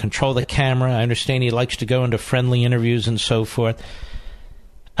microphone and control the camera. I understand he likes to go into friendly interviews and so forth.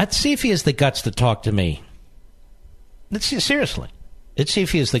 Let's see if he has the guts to talk to me. Let's see, seriously. Let's see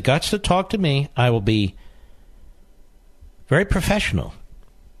if he has the guts to talk to me. I will be very professional.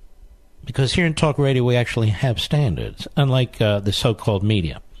 Because here in talk radio, we actually have standards, unlike the so-called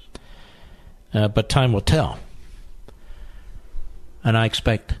media. But time will tell. And I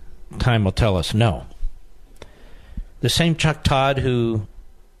expect time will tell us no. The same Chuck Todd who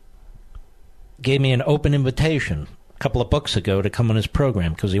gave me an open invitation a couple of books ago to come on his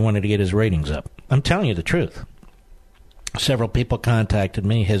program because he wanted to get his ratings up. I'm telling you the truth. Several people contacted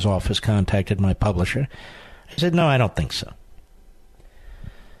me. His office contacted my publisher. I said, no, I don't think so.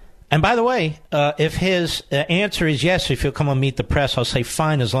 And by the way, if his answer is yes, if he'll come and meet the press, I'll say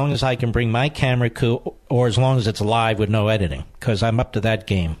fine, as long as I can bring my camera crew, or as long as it's live with no editing, because I'm up to that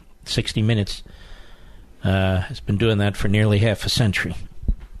game. 60 Minutes has been doing that for nearly half a century.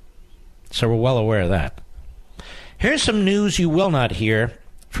 So we're well aware of that. Here's some news you will not hear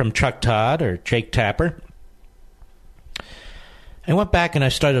from Chuck Todd or Jake Tapper. I went back and I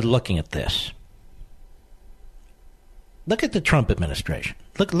started looking at this. Look at the Trump administration.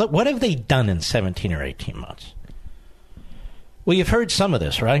 Look, what have they done in 17 or 18 months? Well, you've heard some of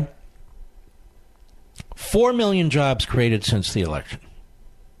this, right? 4 million jobs created since the election.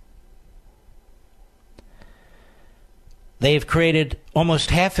 They have created almost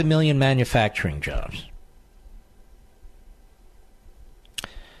 500,000 manufacturing jobs.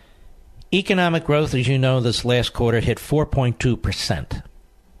 Economic growth, as you know, this last quarter hit 4.2%.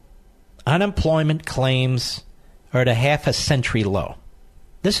 Unemployment claims are at a half-a-century low.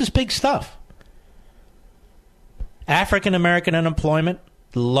 This is big stuff. African-American unemployment,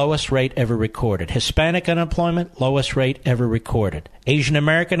 the lowest rate ever recorded. Hispanic unemployment, lowest rate ever recorded.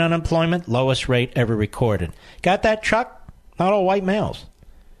 Asian-American unemployment, lowest rate ever recorded. Got that, Chuck? Not all white males.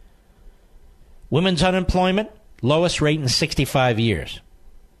 Women's unemployment, lowest rate in 65 years.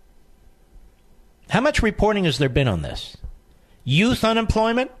 How much reporting has there been on this? Youth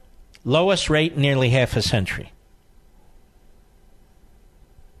unemployment, lowest rate in nearly half a century.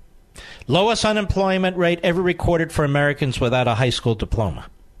 Lowest unemployment rate ever recorded for Americans without a high school diploma.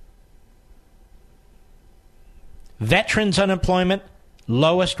 Veterans unemployment,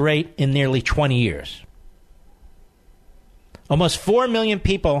 lowest rate in nearly 20 years. Almost 4 million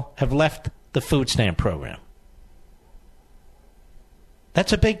people have left the food stamp program.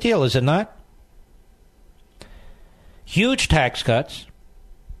 That's a big deal, is it not? Huge tax cuts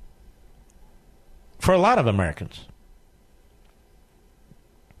for a lot of Americans.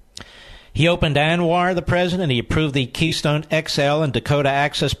 He opened ANWR, the president. He approved the Keystone XL and Dakota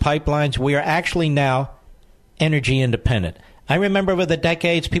Access pipelines. We are actually now energy independent. I remember over the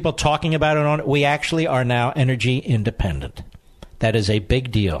decades people talking about it. We actually are now energy independent. That is a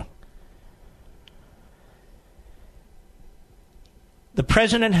big deal. The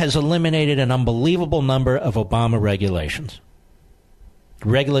president has eliminated an unbelievable number of Obama regulations.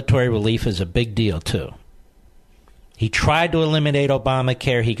 Regulatory relief is a big deal, too. He tried to eliminate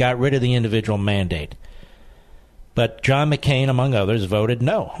Obamacare. He got rid of the individual mandate. But John McCain, among others, voted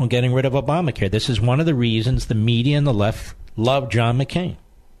no on getting rid of Obamacare. This is one of the reasons the media and the left love John McCain.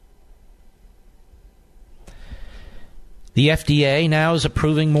 The FDA now is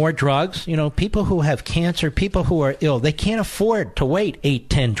approving more drugs. You know, people who have cancer, people who are ill, they can't afford to wait 8,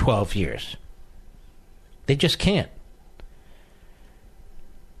 10, 12 years. They just can't.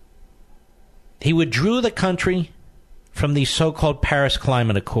 He withdrew the country from the so-called Paris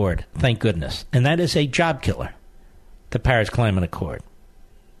Climate Accord, thank goodness. And that is a job killer, the Paris Climate Accord.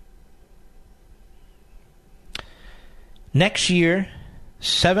 Next year,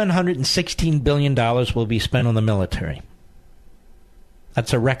 $716 billion will be spent on the military.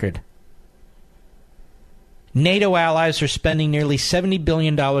 That's a record. NATO allies are spending nearly $70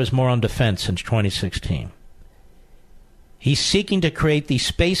 billion more on defense since 2016. He's seeking to create the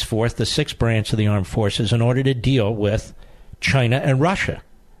Space Force, the sixth branch of the armed forces, in order to deal with China and Russia.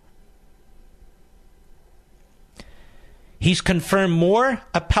 He's confirmed more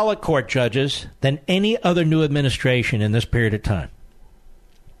appellate court judges than any other new administration in this period of time.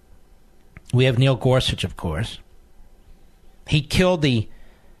 We have Neil Gorsuch, of course. He killed the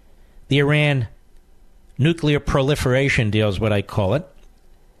Iran nuclear proliferation deal, is what I call it.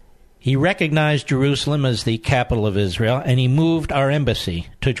 He recognized Jerusalem as the capital of Israel, and he moved our embassy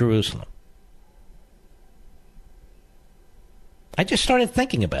to Jerusalem. I just started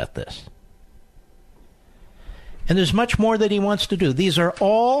thinking about this. And there's much more that he wants to do. These are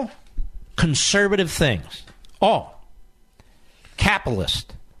all conservative things. All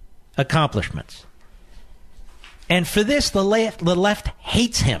capitalist accomplishments. And for this, the left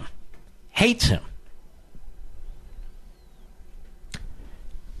hates him. Hates him.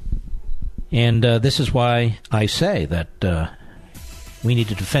 And this is why I say that we need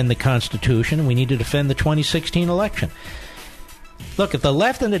to defend the Constitution and we need to defend the 2016 election. Look, if the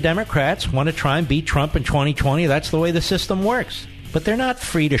left and the Democrats want to try and beat Trump in 2020, that's the way the system works. But they're not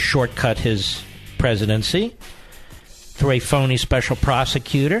free to shortcut his presidency through a phony special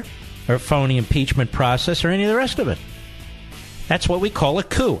prosecutor or a phony impeachment process or any of the rest of it. That's what we call a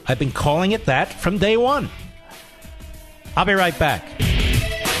coup. I've been calling it that from day one. I'll be right back.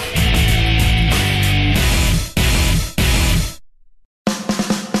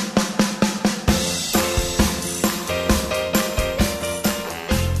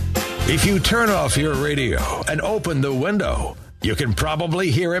 If you turn off your radio and open the window, you can probably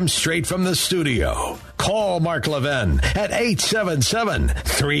hear him straight from the studio. Call Mark Levin at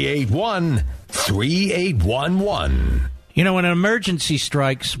 877-381-3811. You know, when an emergency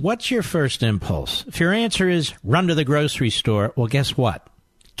strikes, what's your first impulse? If your answer is run to the grocery store, well, guess what?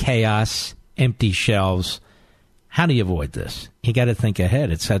 Chaos, empty shelves. How do you avoid this? You got to think ahead.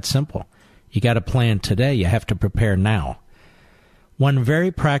 It's that simple. You got to plan today. You have to prepare now. One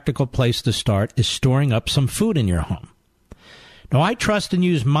very practical place to start is storing up some food in your home. Now, I trust and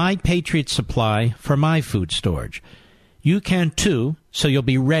use My Patriot Supply for my food storage. You can too, so you'll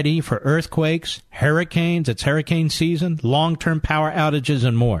be ready for earthquakes, hurricanes, it's hurricane season, long-term power outages,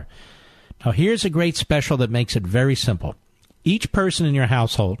 and more. Now, here's a great special that makes it very simple. Each person in your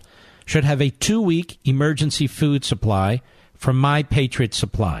household should have a 2-week emergency food supply from My Patriot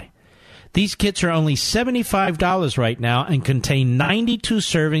Supply. These kits are only $75 right now and contain 92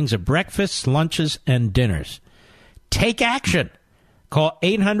 servings of breakfasts, lunches, and dinners. Take action. Call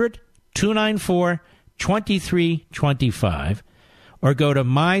 800-294-2325 or go to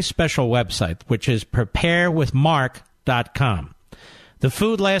my special website, which is preparewithmark.com. The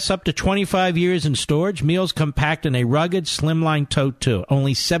food lasts up to 25 years in storage. Meals come packed in a rugged, slimline tote, too.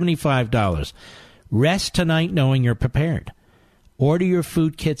 Only $75. Rest tonight knowing you're prepared. Order your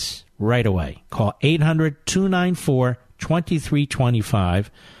food kits right away. Call 800-294-2325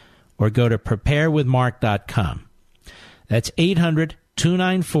 or go to preparewithmark.com. That's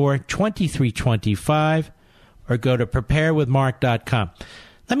 800-294-2325 or go to preparewithmark.com.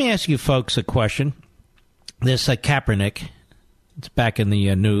 Let me ask you folks a question. This Kaepernick, it's back in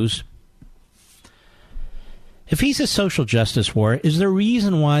the news. If he's a social justice warrior, is there a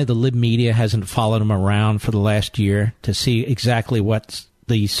reason why the lib media hasn't followed him around for the last year to see exactly what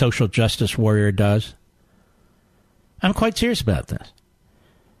the social justice warrior does? I'm quite serious about this.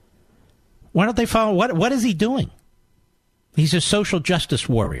 Why don't they follow? What is he doing? He's a social justice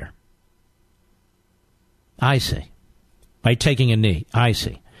warrior. I see. By taking a knee. I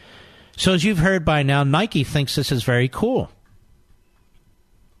see. So as you've heard by now, Nike thinks this is very cool.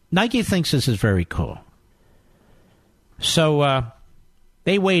 Nike thinks this is very cool. So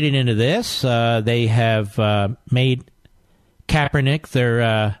they waded into this. They have made Kaepernick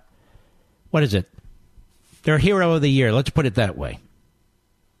their, what is it? Their hero of the year. Let's put it that way.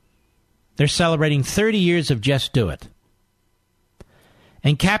 They're celebrating 30 years of Just Do It.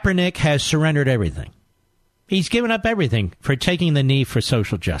 And Kaepernick has surrendered everything. He's given up everything for taking the knee for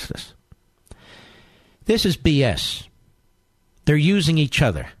social justice. This is BS. They're using each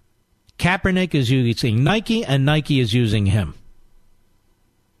other. Kaepernick is using Nike, and Nike is using him.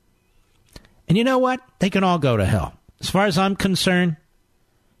 And you know what? They can all go to hell. As far as I'm concerned,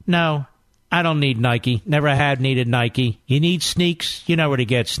 no, I don't need Nike. Never have needed Nike. You need sneaks. You know where to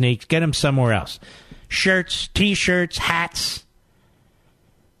get sneaks. Get them somewhere else. Shirts, T-shirts, hats.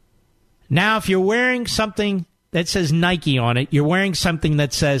 Now, if you're wearing something that says Nike on it, you're wearing something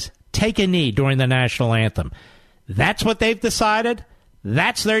that says, take a knee during the national anthem. That's what they've decided.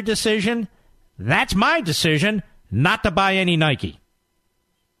 That's their decision. That's my decision not to buy any Nike.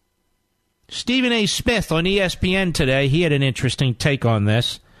 Stephen A. Smith on ESPN today, he had an interesting take on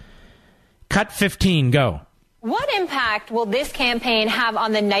this. Cut 15, go. What impact will this campaign have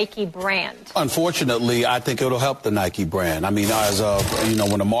on the Nike brand? Unfortunately, I think it'll help the Nike brand. I mean, as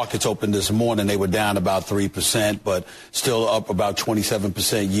when the markets opened this morning, they were down about 3%, but still up about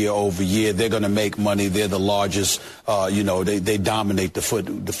 27% year over year. They're going to make money. They're the largest. They dominate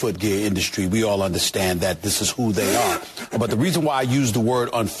the foot gear industry. We all understand that. This is who they are. But the reason why I use the word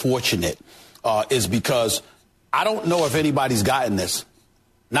unfortunate is because I don't know if anybody's gotten this.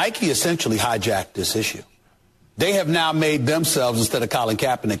 Nike essentially hijacked this issue. They have now made themselves, instead of Colin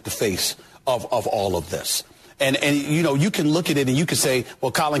Kaepernick, the face of all of this. And you can look at it and you can say,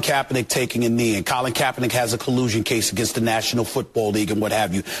 well, Colin Kaepernick taking a knee, and Colin Kaepernick has a collusion case against the National Football League and what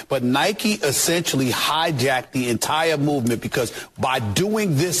have you. But Nike essentially hijacked the entire movement, because by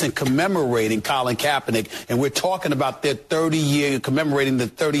doing this and commemorating Colin Kaepernick, and we're talking about their 30-year, commemorating the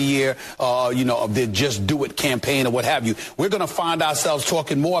 30-year, of their Just Do It campaign or what have you, we're going to find ourselves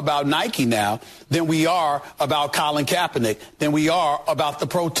talking more about Nike now than we are about Colin Kaepernick, than we are about the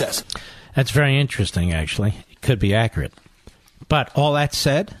protest. That's very interesting, actually. Could be accurate. But all that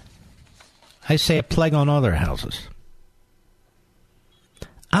said, I say a plague on all their houses.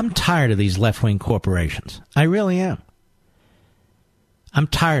 I'm tired of these left-wing corporations. I really am. I'm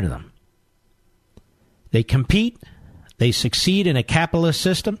tired of them. They compete. They succeed in a capitalist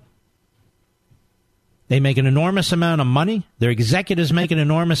system. They make an enormous amount of money. Their executives make an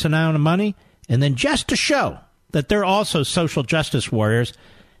enormous amount of money. And then just to show that they're also social justice warriors,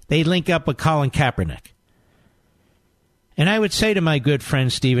 they link up with Colin Kaepernick. And I would say to my good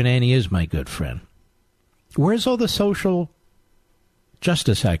friend Stephen A., and he is my good friend, where's all the social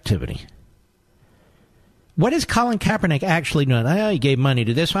justice activity? What is Colin Kaepernick actually doing? He gave money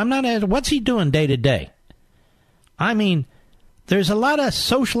to this. I'm not asking, what's he doing day to day? I mean, there's a lot of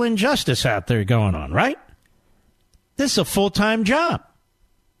social injustice out there going on, right? This is a full-time job.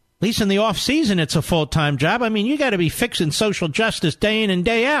 At least in the off-season, it's a full-time job. I mean, you got to be fixing social justice day in and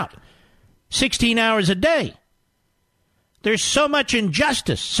day out, 16 hours a day. There's so much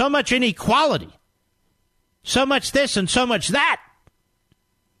injustice, so much inequality, so much this and so much that.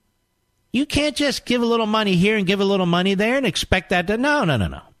 You can't just give a little money here and give a little money there and expect that to...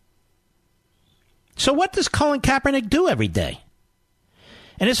 No. So what does Colin Kaepernick do every day?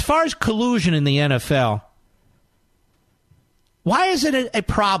 And as far as collusion in the NFL, why is it a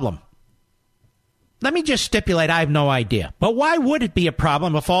problem? Let me just stipulate, I have no idea. But why would it be a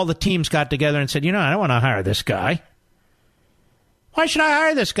problem if all the teams got together and said, I don't want to hire this guy. Why should I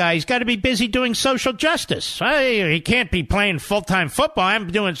hire this guy? He's got to be busy doing social justice. He can't be playing full-time football.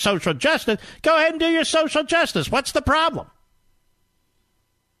 I'm doing social justice. Go ahead and do your social justice. What's the problem?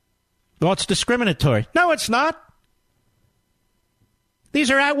 Well, it's discriminatory. No, it's not.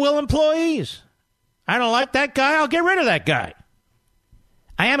 These are at-will employees. I don't like that guy. I'll get rid of that guy.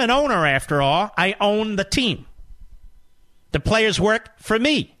 I am an owner, after all. I own the team. The players work for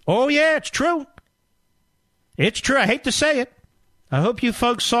me. Oh, yeah, it's true. It's true. I hate to say it. I hope you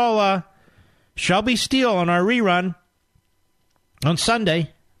folks saw Shelby Steele on our rerun on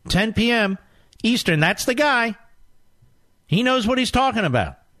Sunday, 10 p.m. Eastern. That's the guy. He knows what he's talking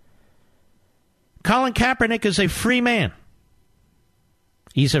about. Colin Kaepernick is a free man.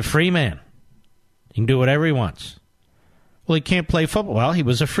 He's a free man. He can do whatever he wants. Well, he can't play football. Well, he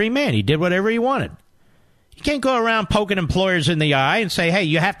was a free man. He did whatever he wanted. You can't go around poking employers in the eye and say, hey,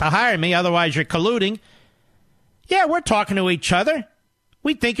 you have to hire me, otherwise you're colluding. Yeah, we're talking to each other.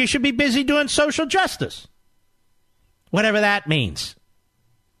 We think you should be busy doing social justice. Whatever that means.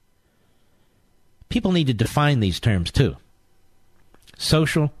 People need to define these terms, too.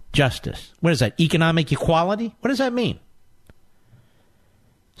 Social justice. What is that? Economic equality? What does that mean?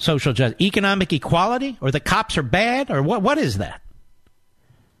 Social justice. Economic equality? Or the cops are bad? Or what is that?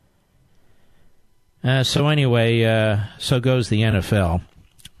 So anyway, so goes the NFL.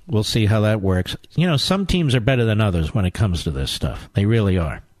 We'll see how that works. You know, some teams are better than others when it comes to this stuff. They really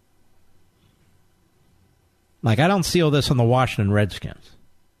are. Like, I don't see all this on the Washington Redskins.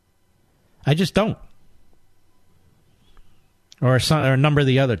 I just don't. Or a number of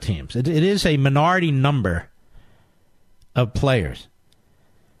the other teams. It is a minority number of players.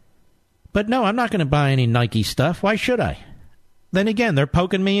 But no, I'm not going to buy any Nike stuff. Why should I? Then again, they're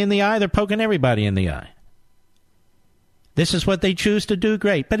poking me in the eye. They're poking everybody in the eye. This is what they choose to do.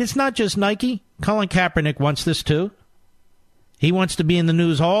 Great. But it's not just Nike. Colin Kaepernick wants this too. He wants to be in the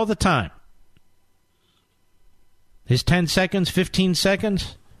news all the time. His 10 seconds, 15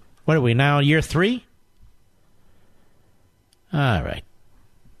 seconds. What are we now, year 3? All right.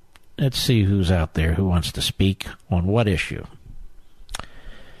 Let's see who's out there who wants to speak on what issue.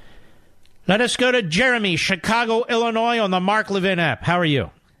 Let us go to Jeremy, Chicago, Illinois, on the Mark Levin app. How are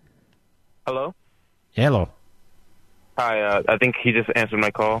you? Hello? Hello. Hi, I think he just answered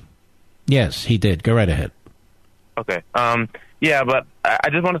my call. Yes, he did. Go right ahead. Okay. Yeah, but I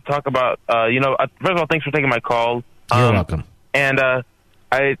just want to talk about, first of all, thanks for taking my call. You're welcome. And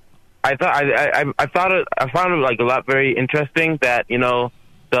I found it like a lot very interesting that, you know,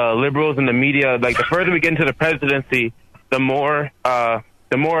 the liberals and the media, like the further we get into the presidency, the more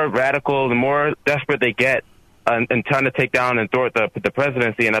radical, the more desperate they get in trying to take down and thwart the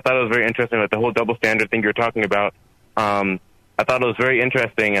presidency. And I thought it was very interesting, like the whole double standard thing you're talking about. I thought it was very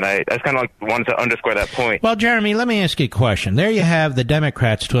interesting, and I just kind of wanted to underscore that point. Well, Jeremy, let me ask you a question. There you have the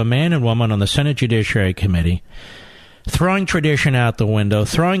Democrats, to a man and woman on the Senate Judiciary Committee, throwing tradition out the window,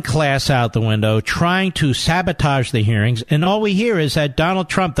 throwing class out the window, trying to sabotage the hearings, and all we hear is that Donald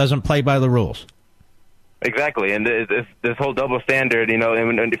Trump doesn't play by the rules. Exactly, and this whole double standard, you know,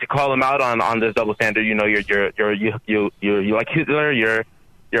 and if you call them out on this double standard, you know, you like Hitler, you're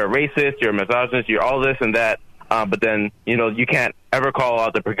a racist, you're a misogynist, you're all this and that. But then, you know, you can't ever call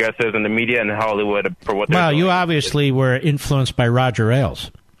out the progressives and the media and Hollywood for what they're doing. Well, you obviously were influenced by Roger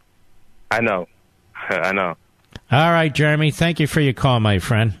Ailes. I know. All right, Jeremy, thank you for your call, my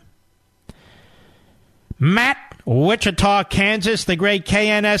friend. Matt, Wichita, Kansas, the great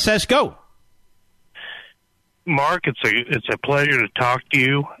KNSS, go. Mark, it's a pleasure to talk to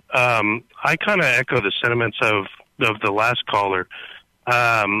you. I kind of echo the sentiments of the last caller.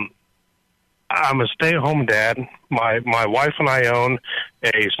 I'm a stay-at-home dad. My wife and I own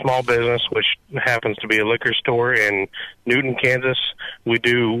a small business, which happens to be a liquor store in Newton, Kansas. We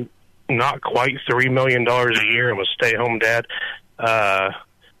do not quite $3 million a year. I'm a stay-at-home dad. That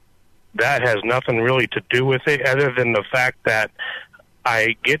has nothing really to do with it, other than the fact that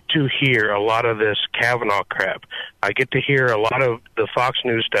I get to hear a lot of this Kavanaugh crap. I get to hear a lot of the Fox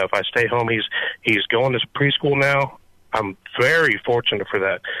News stuff. I stay home. He's going to preschool now. I'm very fortunate for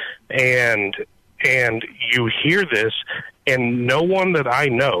that. And you hear this, and no one that I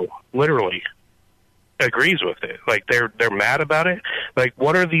know, literally, agrees with it. Like, they're mad about it. Like,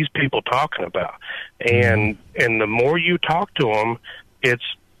 what are these people talking about? And the more you talk to them,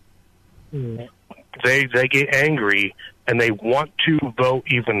 they get angry, and they want to vote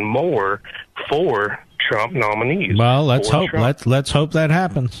even more for Trump nominees. Well, let's hope. Let's hope that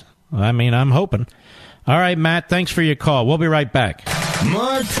happens. I mean, I'm hoping. All right, Matt, thanks for your call. We'll be right back.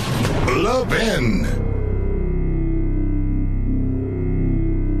 Mark Levin.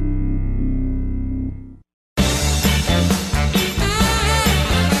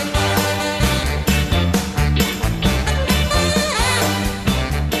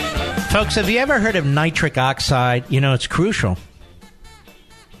 Folks, have you ever heard of nitric oxide? You know, it's crucial.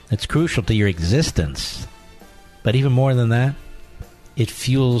 It's crucial to your existence. But even more than that, it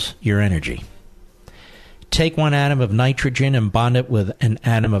fuels your energy. Take one atom of nitrogen and bond it with an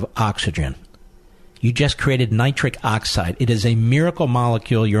atom of oxygen. You just created nitric oxide. It is a miracle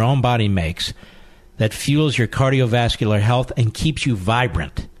molecule your own body makes that fuels your cardiovascular health and keeps you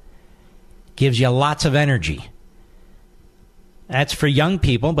vibrant. Gives you lots of energy. That's for young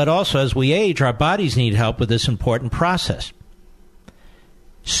people, but also as we age, our bodies need help with this important process.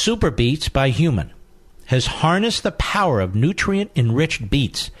 Super Beets by Human has harnessed the power of nutrient-enriched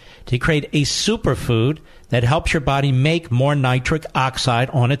beets to create a superfood that helps your body make more nitric oxide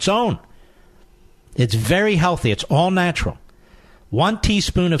on its own. It's very healthy. It's all natural. 1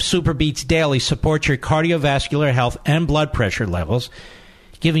 teaspoon of Super Beets daily supports your cardiovascular health and blood pressure levels,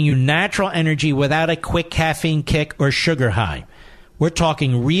 giving you natural energy without a quick caffeine kick or sugar high. We're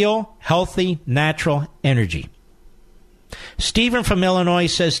talking real, healthy, natural energy. Stephen from Illinois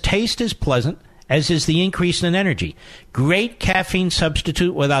says taste is pleasant, as is the increase in energy. Great caffeine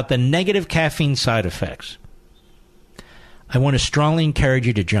substitute without the negative caffeine side effects. I want to strongly encourage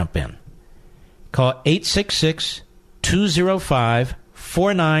you to jump in. Call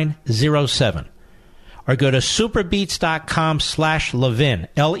 866-205-4907 or go to superbeets.com/Levin,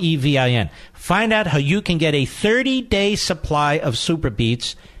 Levin. Find out how you can get a 30-day supply of Super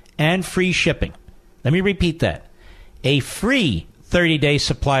Beets and free shipping. Let me repeat that. A free 30-day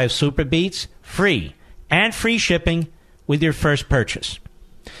supply of Super Beets, free, and free shipping with your first purchase.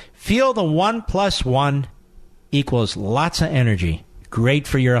 Feel the 1 + 1 equals lots of energy. Great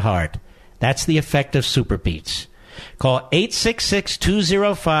for your heart. That's the effect of Super Beets. Call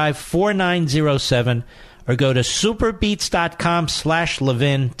 866-205-4907 or go to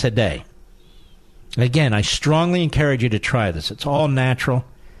superbeets.com/Levin today. Again, I strongly encourage you to try this. It's all natural,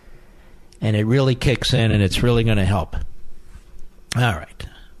 and it really kicks in, and it's really going to help. All right.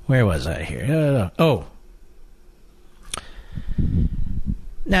 Where was I here?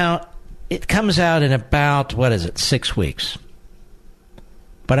 Now, it comes out in about, 6 weeks.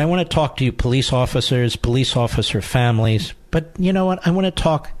 But I want to talk to you police officers, police officer families. But you know what? I want to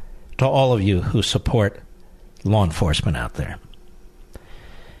talk to all of you who support law enforcement out there.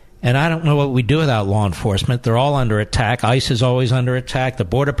 And I don't know what we do without law enforcement. They're all under attack. ICE is always under attack. The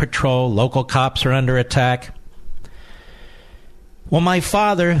Border Patrol, local cops are under attack. Well, my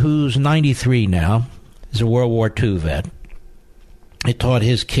father, who's 93 now, is a World War II vet. He taught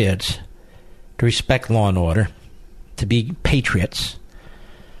his kids to respect law and order, to be patriots.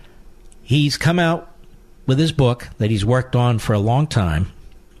 He's come out with his book that he's worked on for a long time.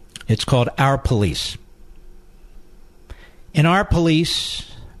 It's called Our Police. In Our Police,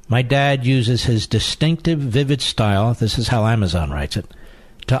 my dad uses his distinctive, vivid style, this is how Amazon writes it,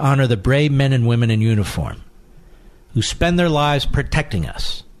 to honor the brave men and women in uniform who spend their lives protecting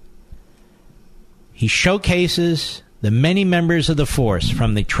us. He showcases the many members of the force,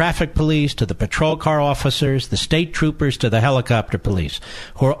 from the traffic police to the patrol car officers, the state troopers to the helicopter police,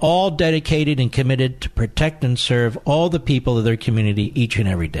 who are all dedicated and committed to protect and serve all the people of their community each and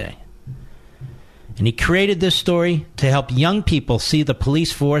every day. And he created this story to help young people see the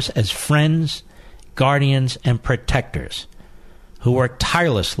police force as friends, guardians, and protectors who work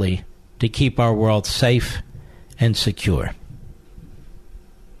tirelessly to keep our world safe and secure.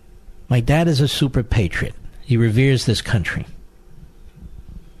 My dad is a super patriot. He reveres this country.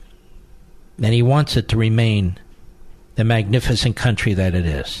 And he wants it to remain the magnificent country that it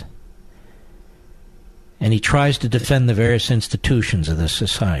is. And he tries to defend the various institutions of this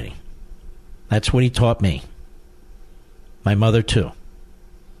society. That's what he taught me. My mother, too.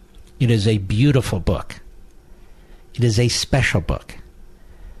 It is a beautiful book. It is a special book.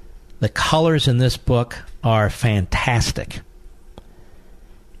 The colors in this book are fantastic.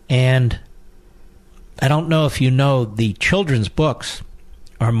 And I don't know if you know, the children's books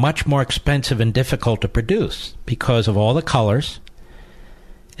are much more expensive and difficult to produce because of all the colors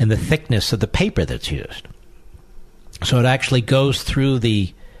and the thickness of the paper that's used. So it actually goes through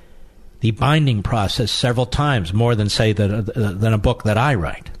the binding process several times, more than, say, than a book that I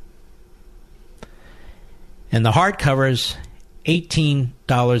write. And the hardcover is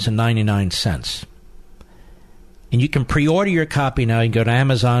 $18.99. And you can pre-order your copy now. You can go to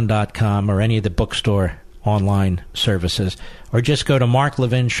Amazon.com or any of the bookstore online services, or just go to Mark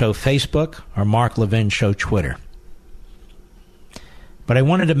Levin Show Facebook or Mark Levin Show Twitter. But I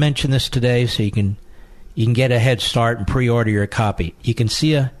wanted to mention this today so you can get a head start and pre-order your copy. You can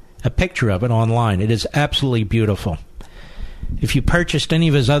see a picture of it online. It is absolutely beautiful. If you purchased any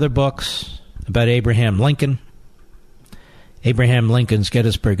of his other books about Abraham Lincoln's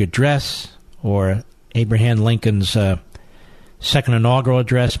Gettysburg Address, or Abraham Lincoln's second inaugural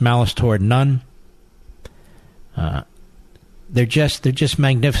address, Malice Toward None, they're just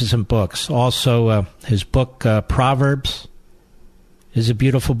magnificent books. Also, his book Proverbs is a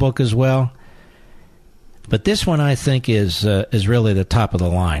beautiful book as well. But this one, I think, is really the top of the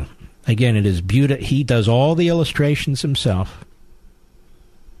line. Again, it is beautiful. He does all the illustrations himself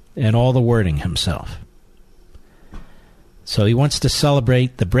and all the wording himself. So he wants to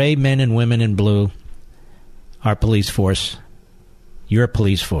celebrate the brave men and women in blue, our police force, your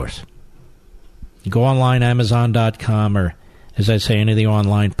police force. You go online, Amazon.com, or, as I say, any of the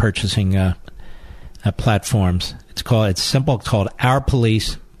online purchasing platforms. It's simple. It's called Our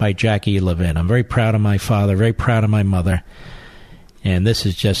Police by Jackie Levin. I'm very proud of my father, very proud of my mother. And this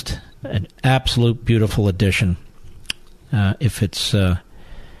is just an absolute beautiful addition. If it's, I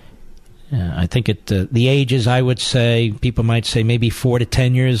think the ages, I would say, people might say maybe 4 to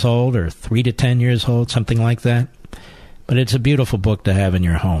 10 years old or 3 to 10 years old, something like that. But it's a beautiful book to have in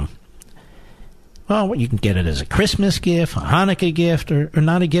your home. Well, you can get it as a Christmas gift, a Hanukkah gift, or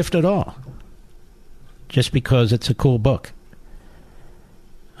not a gift at all. Just because it's a cool book.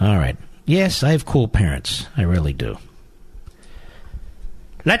 All right. Yes, I have cool parents. I really do.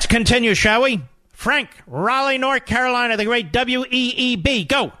 Let's continue, shall we? Frank, Raleigh, North Carolina, the great WEEB.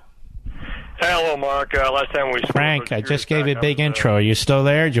 Go. Hello, Mark. Last time we spoke... Frank, I just gave you a big intro. Are you still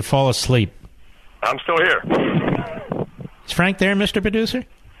there? Did you fall asleep? I'm still here. Is Frank there, Mr. Producer?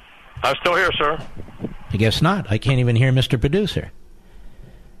 I'm still here, sir. I guess not. I can't even hear Mr. Producer.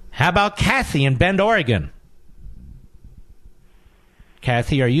 How about Kathy in Bend, Oregon?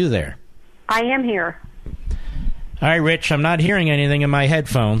 Kathy, are you there? I am here. All right, Rich, I'm not hearing anything in my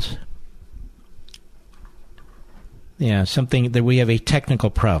headphones. Yeah, something that we have a technical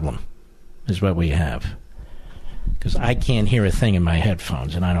problem is what we have. Because I can't hear a thing in my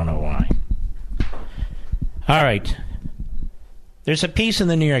headphones, and I don't know why. All right. There's a piece in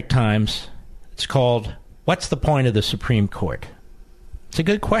the New York Times. It's called, What's the Point of the Supreme Court? It's a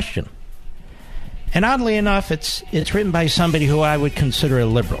good question. And oddly enough, it's written by somebody who I would consider a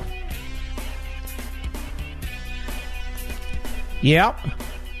liberal. Yep.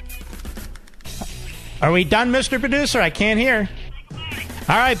 Are we done, Mr. Producer? I can't hear.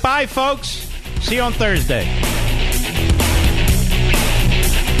 All right, bye, folks. See you on Thursday.